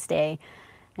fork Tuesday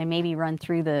and maybe run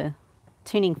through the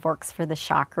tuning forks for the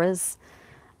chakras.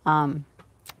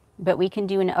 But we can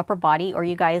do an upper body, or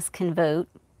you guys can vote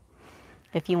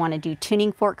if you want to do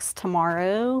tuning forks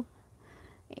tomorrow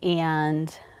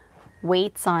and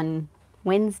weights on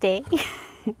Wednesday,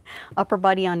 upper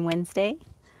body on Wednesday.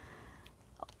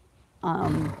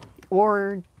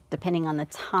 Or depending on the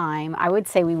time, I would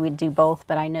say we would do both,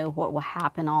 but I know what will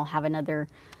happen. I'll have another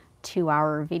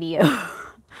 2-hour video,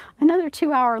 another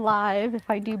 2-hour live if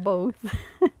I do both.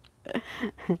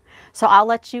 So I'll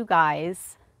let you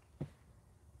guys,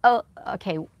 oh,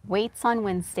 okay, weights on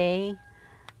Wednesday.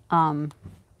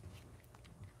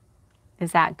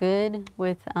 Is that good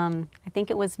with, I think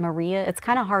it was Maria. It's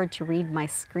kind of hard to read my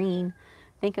screen.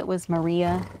 I think it was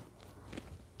Maria.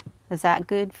 Is that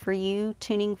good for you?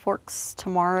 Tuning forks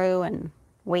tomorrow and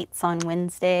weights on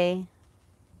Wednesday.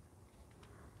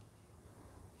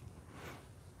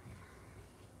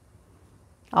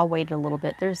 I'll wait a little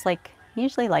bit. There's like,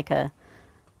 usually like a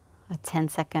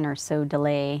 10-second or so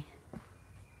delay.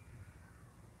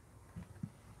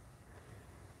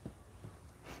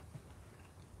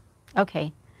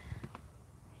 Okay.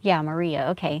 Yeah, Maria,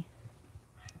 okay.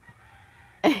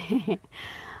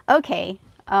 Okay.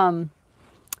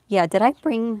 Yeah, did I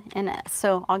bring in,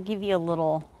 so I'll give you a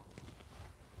little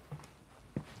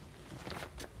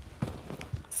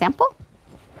sample.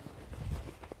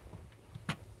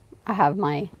 I have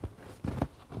my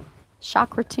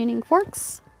chakra tuning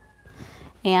forks,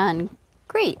 and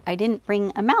great, I didn't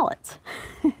bring a mallet.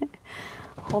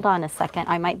 Hold on a second,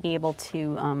 I might be able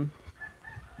to,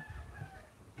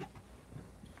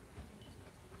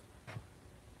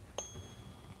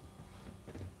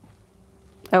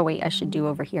 oh wait, I should do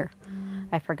over here.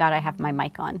 I forgot I have my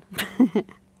mic on.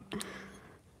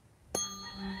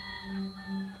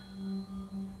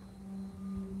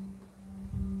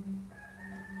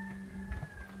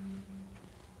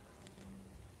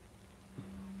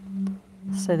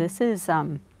 So this is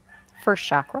first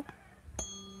chakra.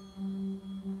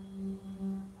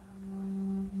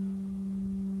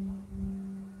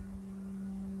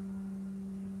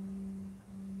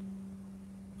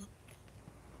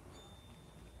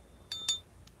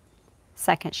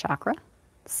 Second chakra,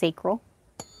 sacral.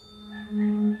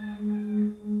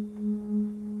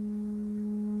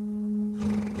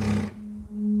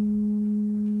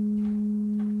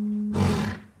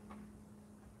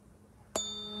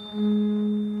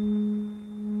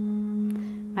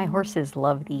 My horses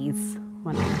love these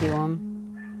when I do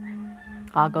them.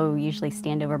 I'll go usually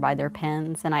stand over by their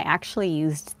pens, and I actually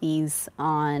used these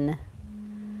on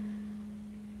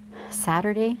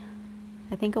Saturday.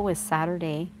 I think it was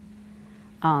Saturday.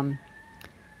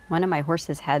 One of my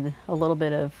horses had a little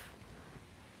bit of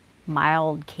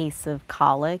mild case of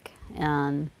colic,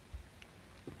 and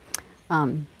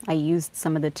I used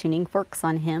some of the tuning forks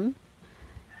on him,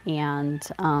 and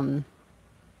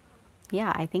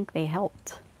yeah, I think they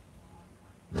helped.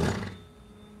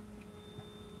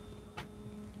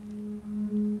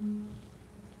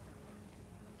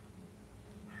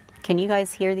 Can you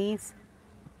guys hear these?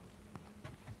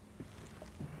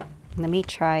 Let me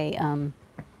try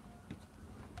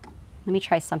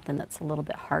something that's a little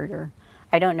bit harder.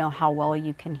 I don't know how well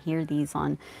you can hear these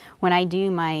on when I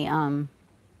do my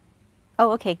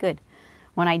oh, okay, good.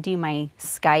 When I do my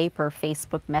Skype or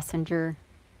Facebook Messenger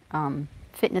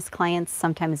fitness clients,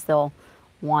 sometimes they'll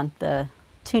want the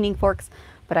tuning forks,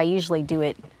 but I usually do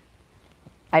it,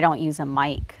 I don't use a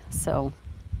mic, so.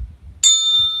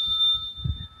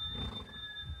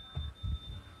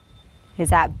 Is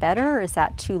that better or is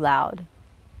that too loud?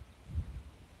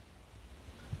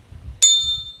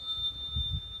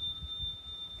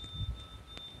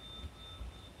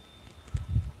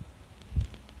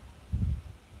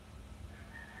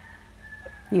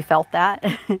 You felt that?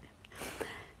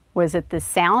 Was it the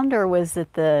sound or was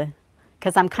it the,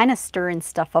 because I'm kind of stirring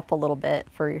stuff up a little bit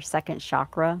for your second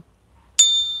chakra.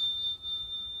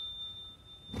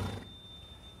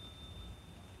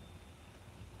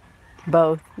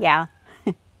 Both, yeah.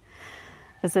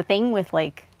 Because the thing with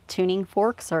like tuning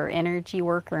forks or energy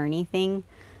work or anything,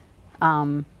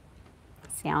 sound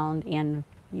and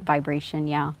vibration,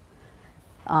 yeah,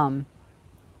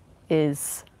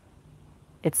 is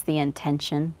it's the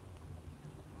intention,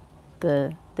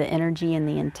 the energy and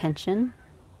the intention.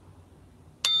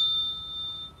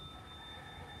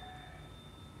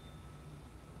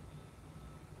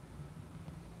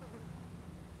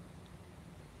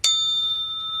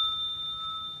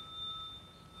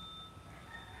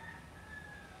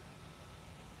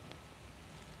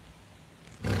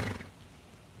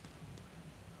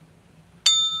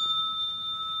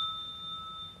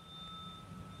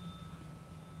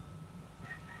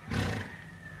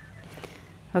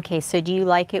 Okay, so do you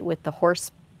like it with the horse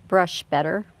brush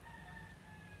better,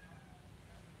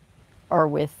 or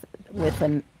with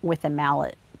a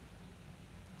mallet?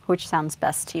 Which sounds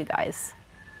best to you guys?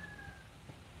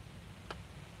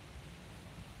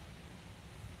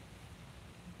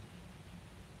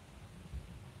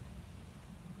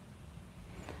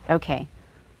 Okay.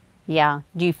 Yeah.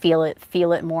 Do you feel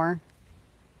it more?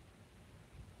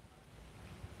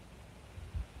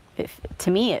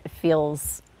 To me it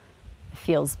feels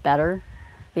better.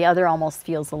 The other almost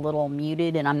feels a little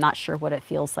muted, and I'm not sure what it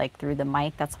feels like through the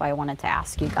mic. That's why I wanted to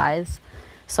ask you guys,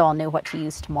 so I'll know what to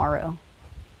use tomorrow.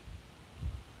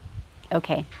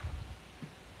 Okay.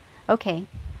 Okay.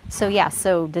 So yeah,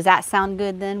 so does that sound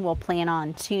good then? We'll plan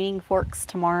on tuning forks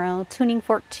tomorrow, tuning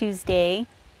fork Tuesday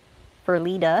for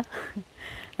Lita,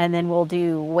 and then we'll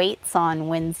do weights on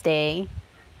Wednesday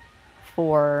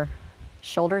for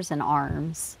shoulders and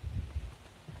arms.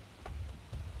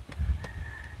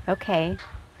 Okay.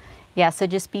 Yeah, so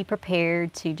just be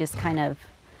prepared to just kind of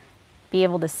be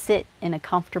able to sit in a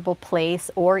comfortable place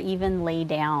or even lay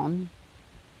down.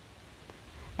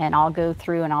 And I'll go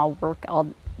through and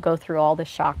I'll go through all the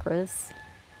chakras.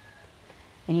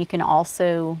 And you can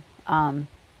also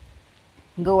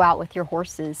go out with your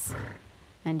horses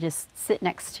and just sit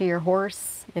next to your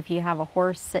horse. If you have a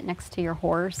horse, sit next to your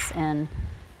horse and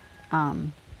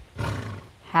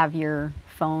have your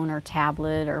phone or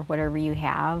tablet or whatever you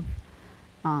have,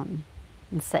 and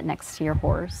sit next to your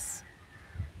horse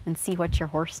and see what your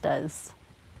horse does.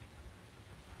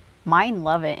 Mine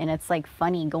love it, and it's like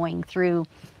funny going through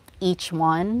each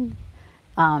one.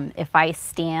 If I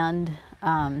stand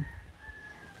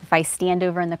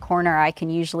over in the corner, I can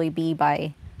usually be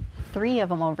by 3 of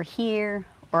them over here,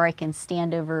 or I can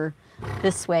stand over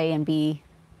this way and be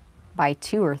by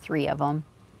 2 or 3 of them.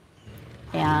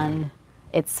 And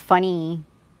it's funny,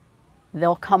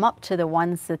 they'll come up to the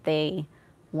ones that they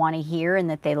want to hear and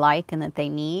that they like and that they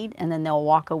need, and then they'll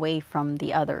walk away from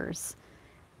the others.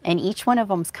 And each one of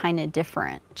them's kind of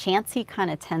different. Chansey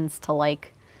kind of tends to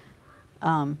like,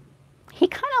 he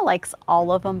kind of likes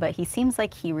all of them, but he seems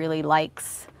like he really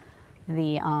likes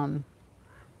the,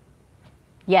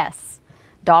 yes,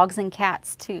 dogs and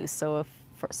cats too. So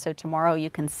so tomorrow you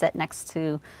can sit next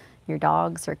to your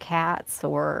dogs or cats,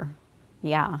 or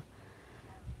yeah,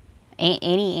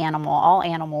 any animal, all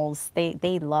animals,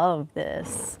 they love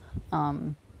this.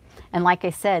 And like I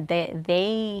said,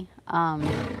 they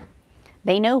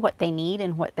know what they need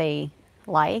and what they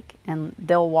like, and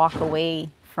they'll walk away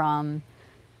from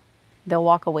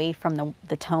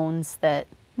the tones that,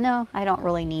 no, I don't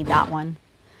really need that one.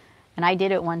 And I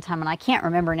did it one time, and I can't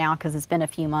remember now because it's been a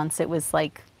few months. It was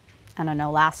like, I don't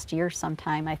know, last year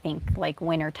sometime, I think like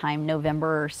winter time,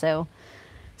 November or so.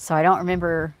 So I don't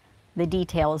remember the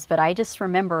details, but I just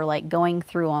remember like going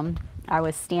through them. I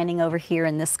was standing over here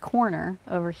in this corner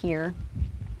over here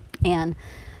and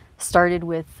started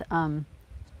with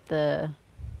the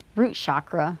root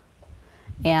chakra,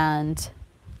 and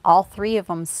all 3 of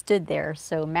them stood there.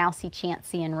 So Mousy,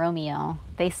 Chansey, and Romeo,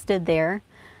 they stood there.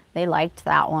 They liked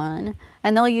that one.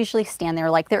 And they'll usually stand there,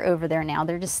 like they're over there now.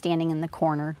 They're just standing in the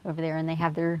corner over there, and they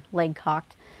have their leg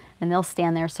cocked. And they'll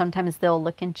stand there. Sometimes they'll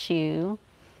look and chew.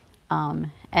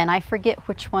 And I forget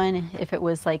which one, if it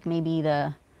was like maybe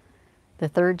the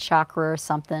 3rd chakra or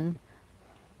something.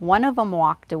 One of them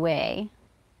walked away.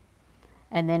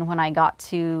 And then when I got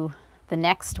to the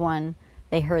next one,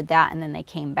 they heard that, and then they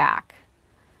came back.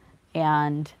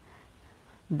 And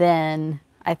then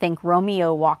I think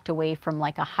Romeo walked away from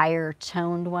like a higher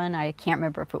toned one. I can't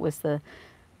remember if it was the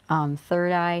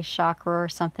 3rd eye chakra or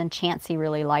something. Chansey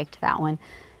really liked that one.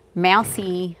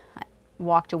 Mousy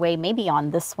walked away maybe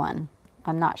on this one.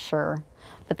 I'm not sure.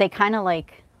 But they kind of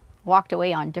like walked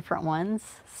away on different ones.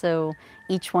 So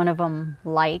each one of them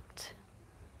liked,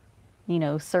 you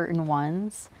know, certain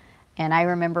ones. And I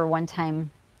remember one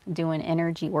time doing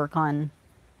energy work on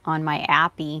my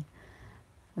appy.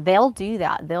 They'll do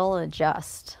that. They'll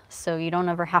adjust. So you don't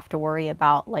ever have to worry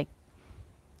about, like,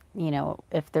 you know,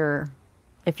 if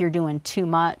you're doing too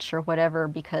much or whatever,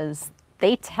 because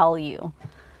they tell you.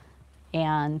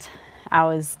 And I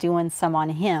was doing some on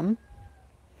him,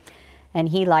 and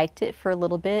he liked it for a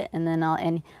little bit, and then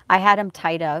I had him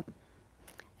tied up,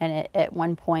 and at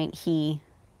one point he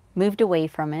moved away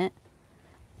from it,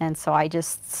 and so I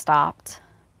just stopped,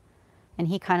 and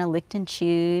he kind of licked and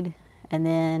chewed, and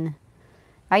then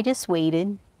I just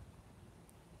waited,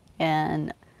 and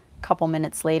a couple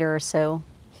minutes later or so,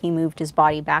 he moved his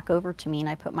body back over to me, and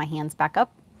I put my hands back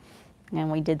up,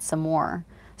 and we did some more.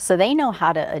 So they know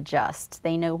how to adjust.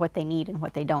 They know what they need and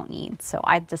what they don't need. So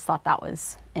I just thought that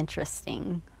was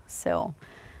interesting. So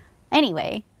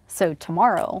anyway, so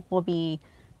tomorrow will be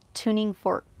Tuning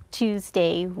Fork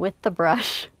Tuesday with the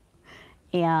brush,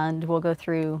 and we'll go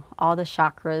through all the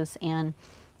chakras, and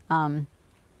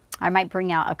I might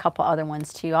bring out a couple other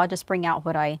ones too. I'll just bring out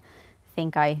what I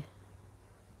think I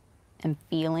am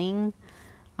feeling,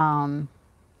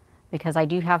 because I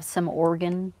do have some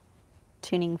organ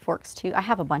tuning forks too. I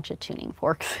have a bunch of tuning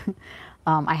forks.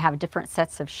 I have different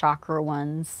sets of chakra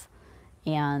ones,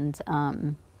 and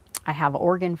I have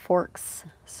organ forks.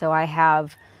 So I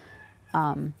have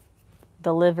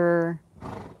the liver,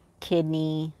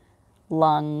 kidney,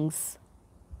 lungs,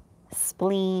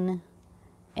 spleen,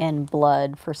 and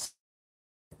blood for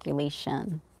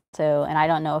circulation. So, and I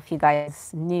don't know if you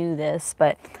guys knew this,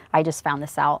 but I just found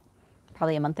this out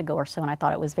probably a month ago or so, and I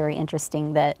thought it was very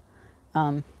interesting that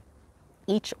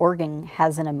each organ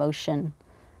has an emotion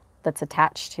that's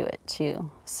attached to it too.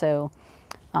 So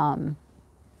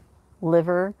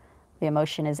liver, the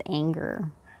emotion is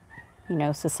anger. You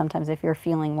know, so sometimes if you're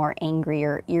feeling more angry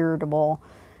or irritable,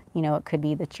 you know, it could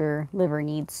be that your liver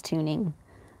needs tuning.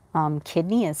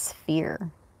 Kidney is fear.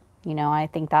 You know, I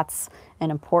think that's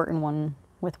an important one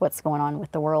with what's going on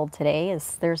with the world today,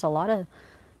 is there's a lot of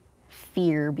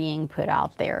fear being put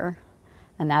out there,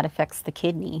 and that affects the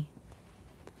kidney.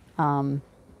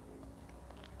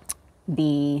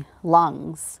 The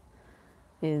lungs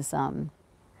is kind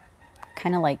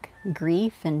of like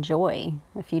grief and joy.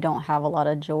 If you don't have a lot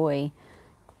of joy,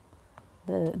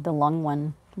 the lung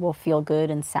one will feel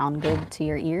good and sound good to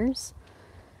your ears.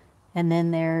 And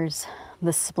then there's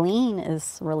the spleen,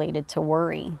 is related to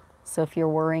worry. So if you're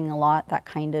worrying a lot, that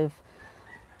kind of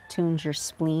tunes your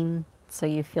spleen so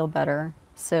you feel better.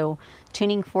 So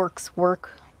tuning forks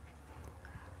work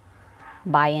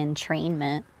by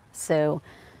entrainment. So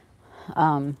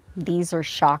these are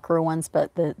chakra ones,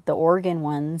 but the organ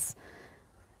ones,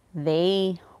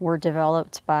 they were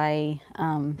developed by,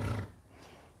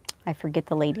 I forget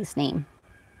the lady's name.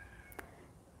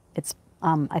 It's,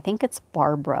 I think it's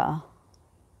Barbara.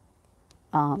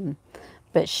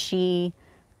 But she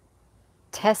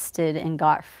tested and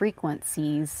got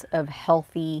frequencies of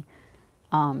healthy,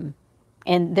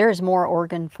 and there's more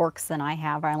organ forks than I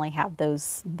have. I only have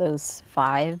those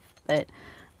 5, but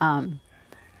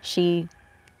she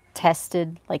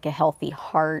tested like a healthy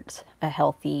heart, a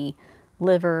healthy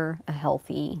liver, a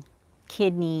healthy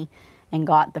kidney, and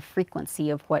got the frequency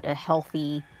of what a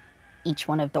healthy each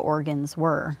one of the organs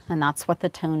were. And that's what the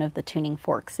tone of the tuning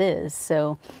forks is.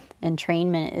 So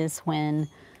entrainment is when,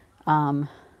 and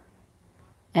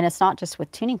it's not just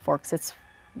with tuning forks, it's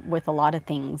with a lot of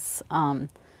things.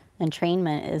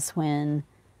 Entrainment is when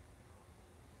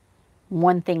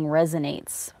one thing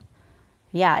resonates.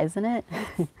 Yeah, isn't it?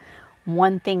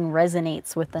 One thing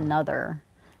resonates with another,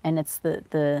 and it's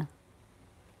the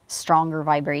stronger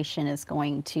vibration is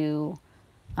going to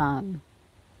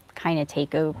kind of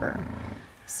take over.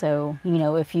 So, you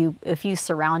know, if you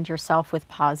surround yourself with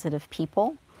positive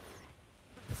people,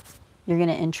 you're going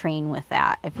to entrain with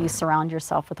that. If you surround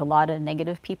yourself with a lot of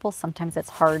negative people, sometimes it's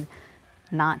hard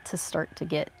not to start to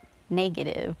get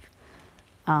negative.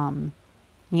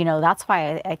 You know, that's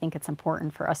why I think it's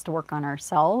important for us to work on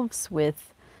ourselves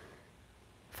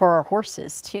for our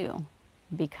horses too,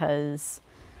 because,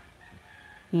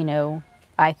 you know,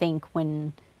 I think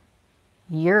when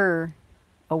you're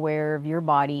aware of your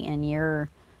body and you're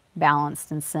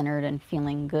balanced and centered and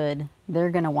feeling good, they're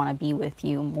going to want to be with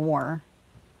you more.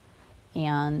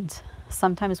 And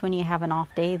sometimes when you have an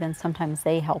off day, then sometimes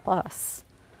they help us.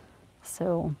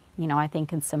 So, you know, I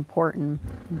think it's important.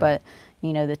 But,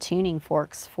 you know, the tuning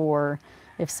forks for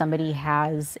if somebody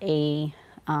has a,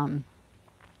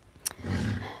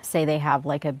 say they have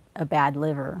like a bad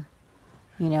liver,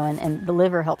 you know, and the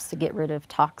liver helps to get rid of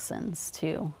toxins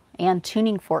too. and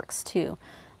tuning forks too.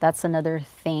 That's another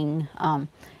thing.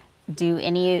 Do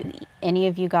any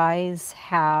of you guys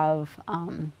have?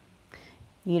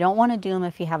 You don't want to do them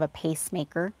if you have a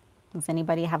pacemaker. Does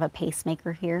anybody have a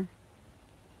pacemaker here?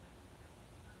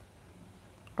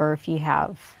 Or if you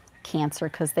have cancer,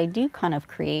 because they do kind of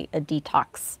create a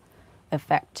detox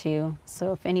effect too.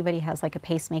 So if anybody has like a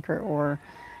pacemaker or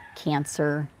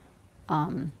cancer,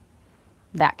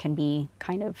 that can be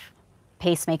kind of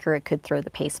pacemaker. It could throw the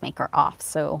pacemaker off.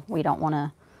 So we don't want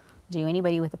to do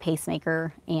anybody with a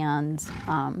pacemaker. And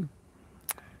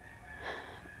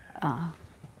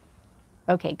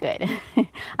okay, good.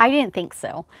 I didn't think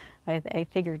so. I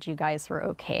figured you guys were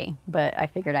okay, but I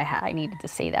figured I needed to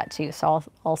say that too. So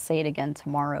I'll say it again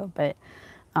tomorrow. But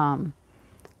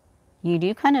you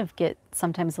do kind of get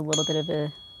sometimes a little bit of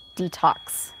a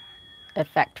detox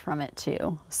effect from it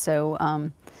too.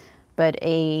 So, but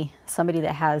somebody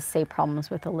that has, say, problems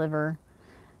with the liver,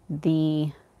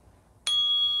 and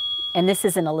this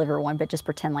isn't a liver one, but just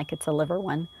pretend like it's a liver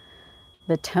one.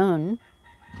 The tone,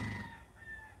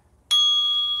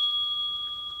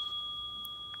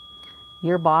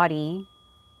 your body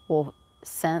will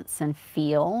sense and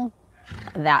feel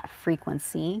that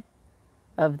frequency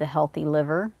of the healthy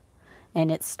liver, and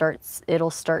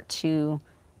it'll start to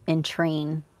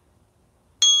entrain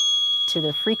to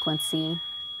the frequency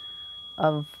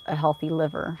of a healthy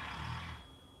liver.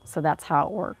 So that's how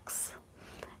it works.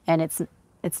 And it's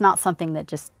not something that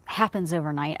just happens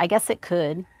overnight. I guess it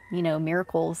could,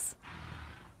 miracles.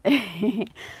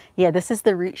 Yeah, this is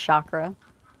the root chakra.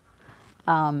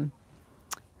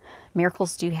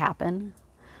 Miracles do happen,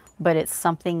 but it's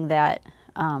something that,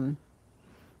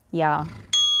 yeah.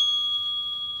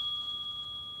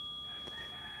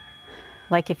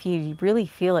 Like if you really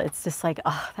feel it, it's just like,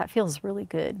 oh, that feels really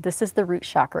good. This is the root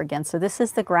chakra again. So this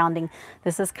is the grounding.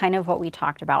 This is kind of what we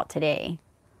talked about today.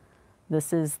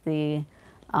 This is the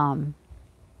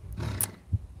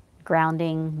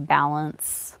grounding,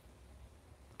 balance,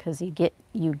 because you get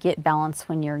balance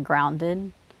when you're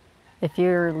grounded. If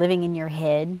you're living in your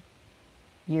head,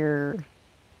 you're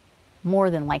more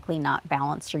than likely not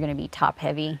balanced. You're going to be top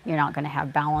heavy. You're not going to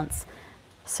have balance.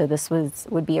 So this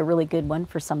would be a really good one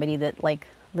for somebody that like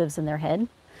lives in their head.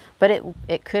 But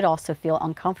it could also feel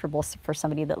uncomfortable for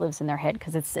somebody that lives in their head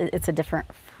because it's a different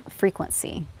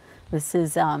frequency. This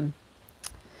is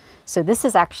so this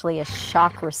is actually a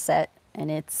chakra set, and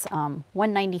it's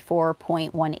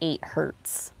 194.18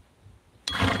 hertz.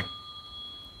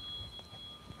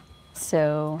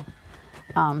 So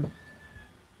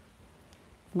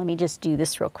let me just do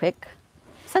this real quick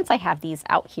since I have these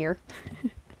out here.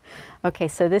 Okay,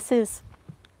 so this is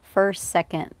first,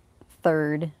 second,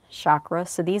 third chakra.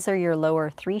 So these are your lower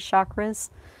three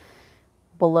chakras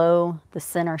below the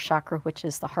center chakra, which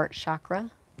is the heart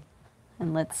chakra.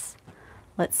 And let's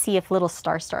see if little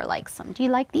Star likes them. Do you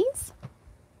like these?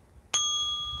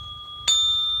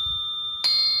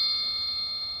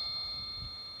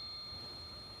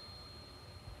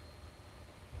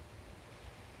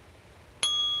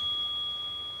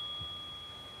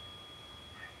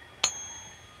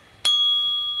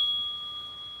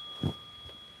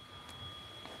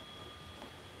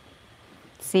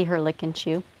 See her lick and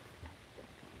chew.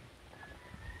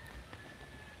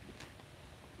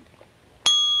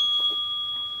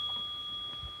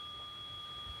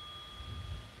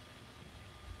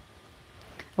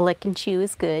 Lick and chew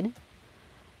is good.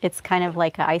 It's kind of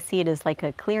like, I see it as like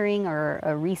a clearing or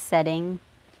a resetting.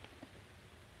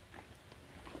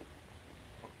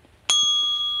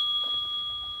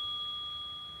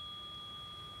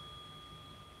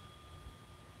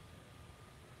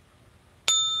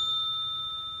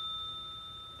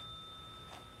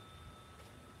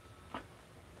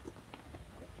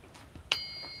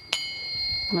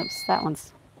 Oops, that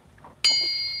one's.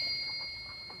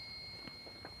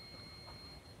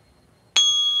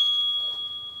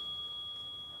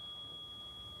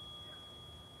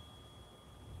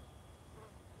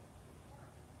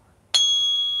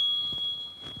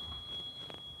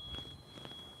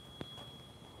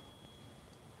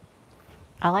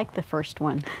 I like the first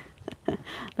one.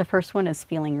 The first one is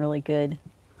feeling really good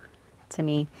to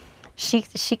me. She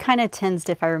kind of tends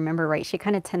to, if I remember right, she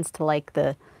kind of tends to like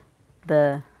the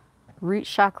root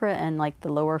chakra and like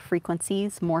the lower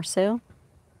frequencies more so.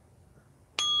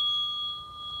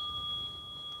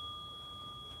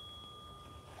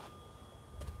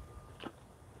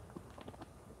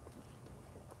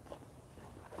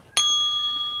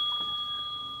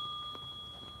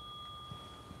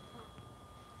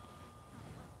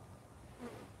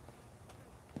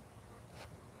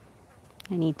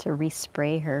 I need to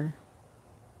respray her.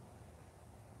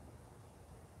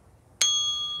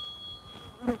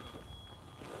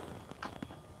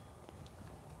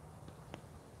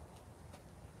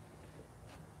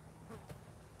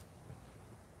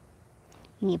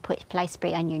 you put fly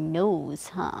spray on your nose,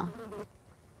 huh?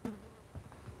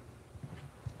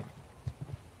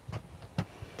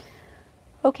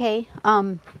 Okay,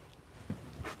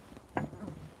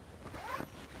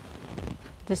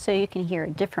 just so you can hear a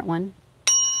different one.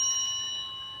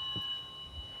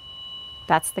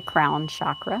 That's the crown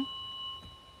chakra.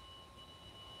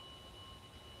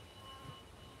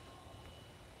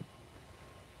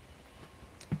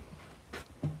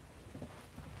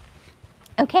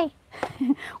 Okay,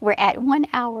 we're at 1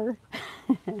 hour.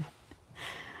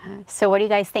 So what do you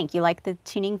guys think? You like the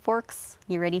tuning forks?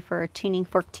 You ready for a Tuning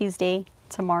Fork Tuesday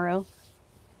tomorrow?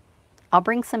 I'll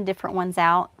bring some different ones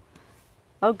out.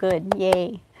 Oh, good.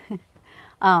 Yay.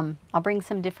 I'll bring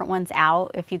some different ones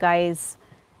out. If you guys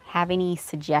have any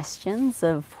suggestions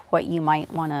of what you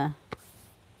might want to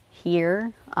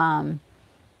hear,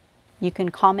 you can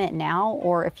comment now,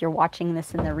 or if you're watching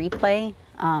this in the replay,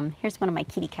 here's one of my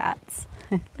kitty cats.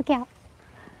 Look out.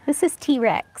 This is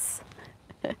T-Rex.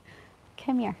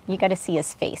 Come here. You got to see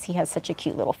his face. He has such a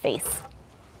cute little face.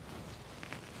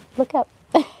 Look up.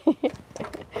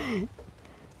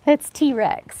 That's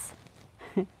T-Rex.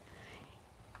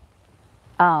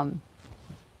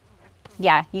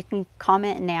 Yeah, you can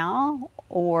comment now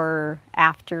or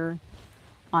after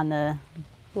on the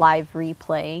live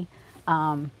replay.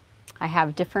 I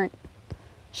have different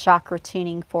chakra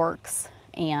tuning forks,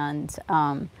 and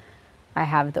I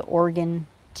have the organ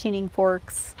tuning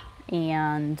forks,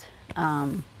 and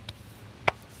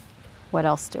what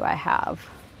else do I have?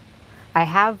 I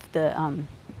have the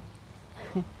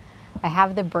I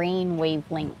have the brain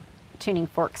wavelength tuning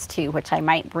forks too, which I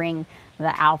might bring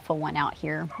the alpha one out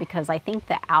here, because I think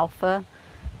the alpha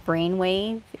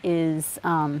brainwave is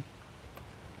a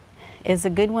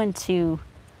good one to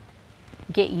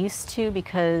get used to,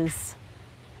 because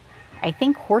I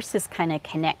think horses kind of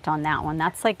connect on that one.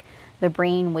 That's like the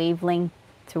brain wavelength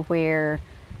to where,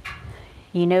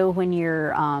 you know, when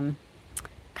you're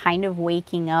kind of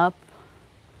waking up,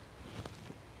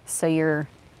 so you're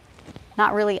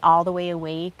not really all the way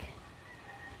awake,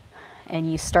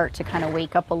 and you start to kind of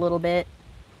wake up a little bit.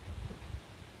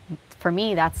 For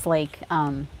me, that's like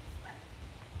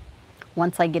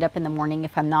once I get up in the morning,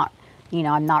 if I'm not, you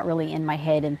know, I'm not really in my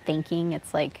head and thinking,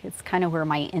 it's like, it's kind of where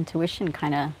my intuition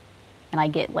kind of, and I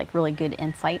get like really good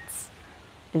insights,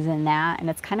 is in that. And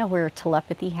it's kind of where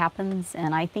telepathy happens.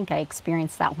 And I think I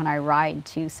experience that when I ride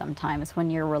too sometimes. When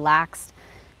you're relaxed,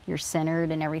 you're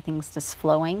centered, and everything's just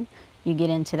flowing, you get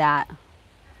into that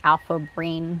alpha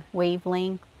brain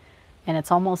wavelength. And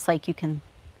it's almost like you can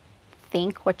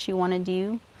think what you want to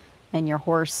do, and your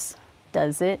horse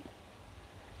does it.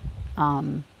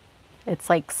 It's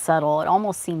like subtle. It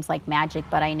almost seems like magic,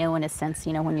 but I know in a sense,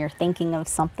 you know, when you're thinking of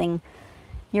something,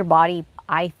 your body,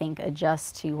 I think,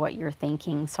 adjusts to what you're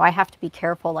thinking. So I have to be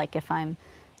careful, like if I'm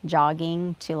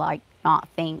jogging, to like not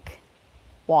think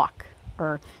walk,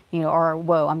 or, you know, or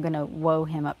whoa, I'm going to whoa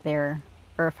him up there.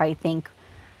 Or if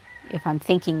I'm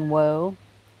thinking whoa,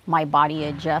 my body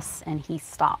adjusts and he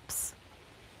stops.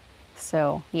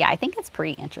 So yeah, I think it's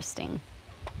pretty interesting.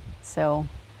 So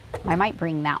I might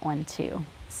bring that one too.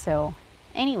 So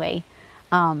anyway,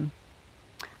 I'm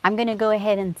going to go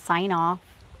ahead and sign off.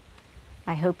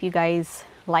 I hope you guys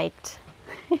liked.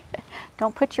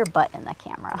 Don't put your butt in the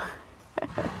camera.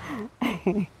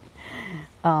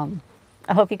 I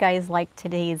hope you guys liked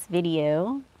today's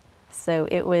video. So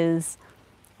it was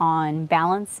on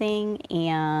balancing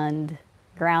and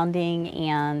grounding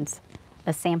and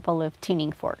a sample of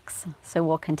tuning forks. So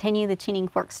we'll continue the tuning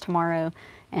forks tomorrow,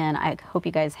 and I hope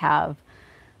you guys have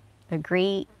a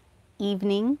great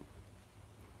evening,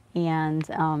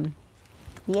 and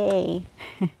yay.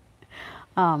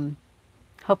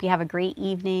 Hope you have a great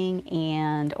evening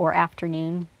and or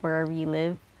afternoon wherever you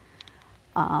live.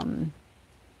 And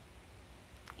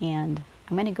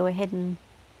I'm going to go ahead and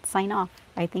sign off.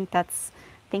 I think that's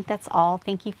all.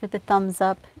 Thank you for the thumbs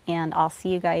up, and I'll see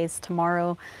you guys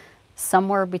tomorrow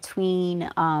somewhere between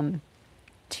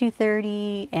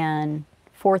 2:30 and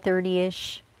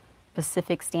 4:30ish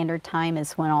Pacific Standard Time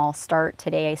is when I'll start.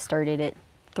 Today I started at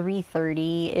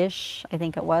 3:30ish, I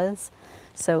think it was.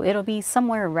 So it'll be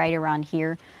somewhere right around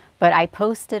here. But I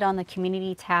posted on the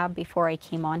community tab before I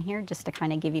came on here, just to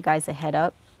kind of give you guys a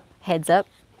heads up.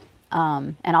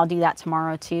 And I'll do that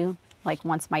tomorrow too. Like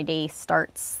once my day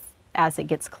starts, as it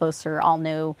gets closer, I'll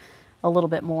know a little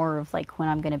bit more of like when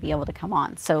I'm going to be able to come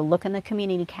on. So look in the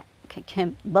community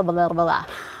blah, blah, blah, blah,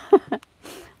 blah.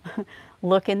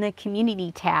 Look in the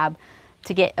community tab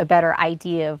to get a better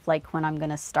idea of like when I'm going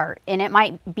to start. And it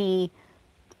might be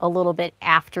a little bit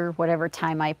after whatever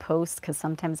time I post, because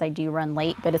sometimes I do run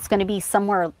late, but it's going to be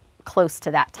somewhere close to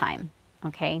that time.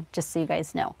 okay? Just so you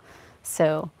guys know.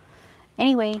 So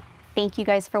anyway, thank you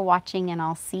guys for watching, and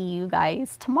I'll see you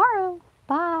guys tomorrow.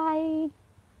 Bye.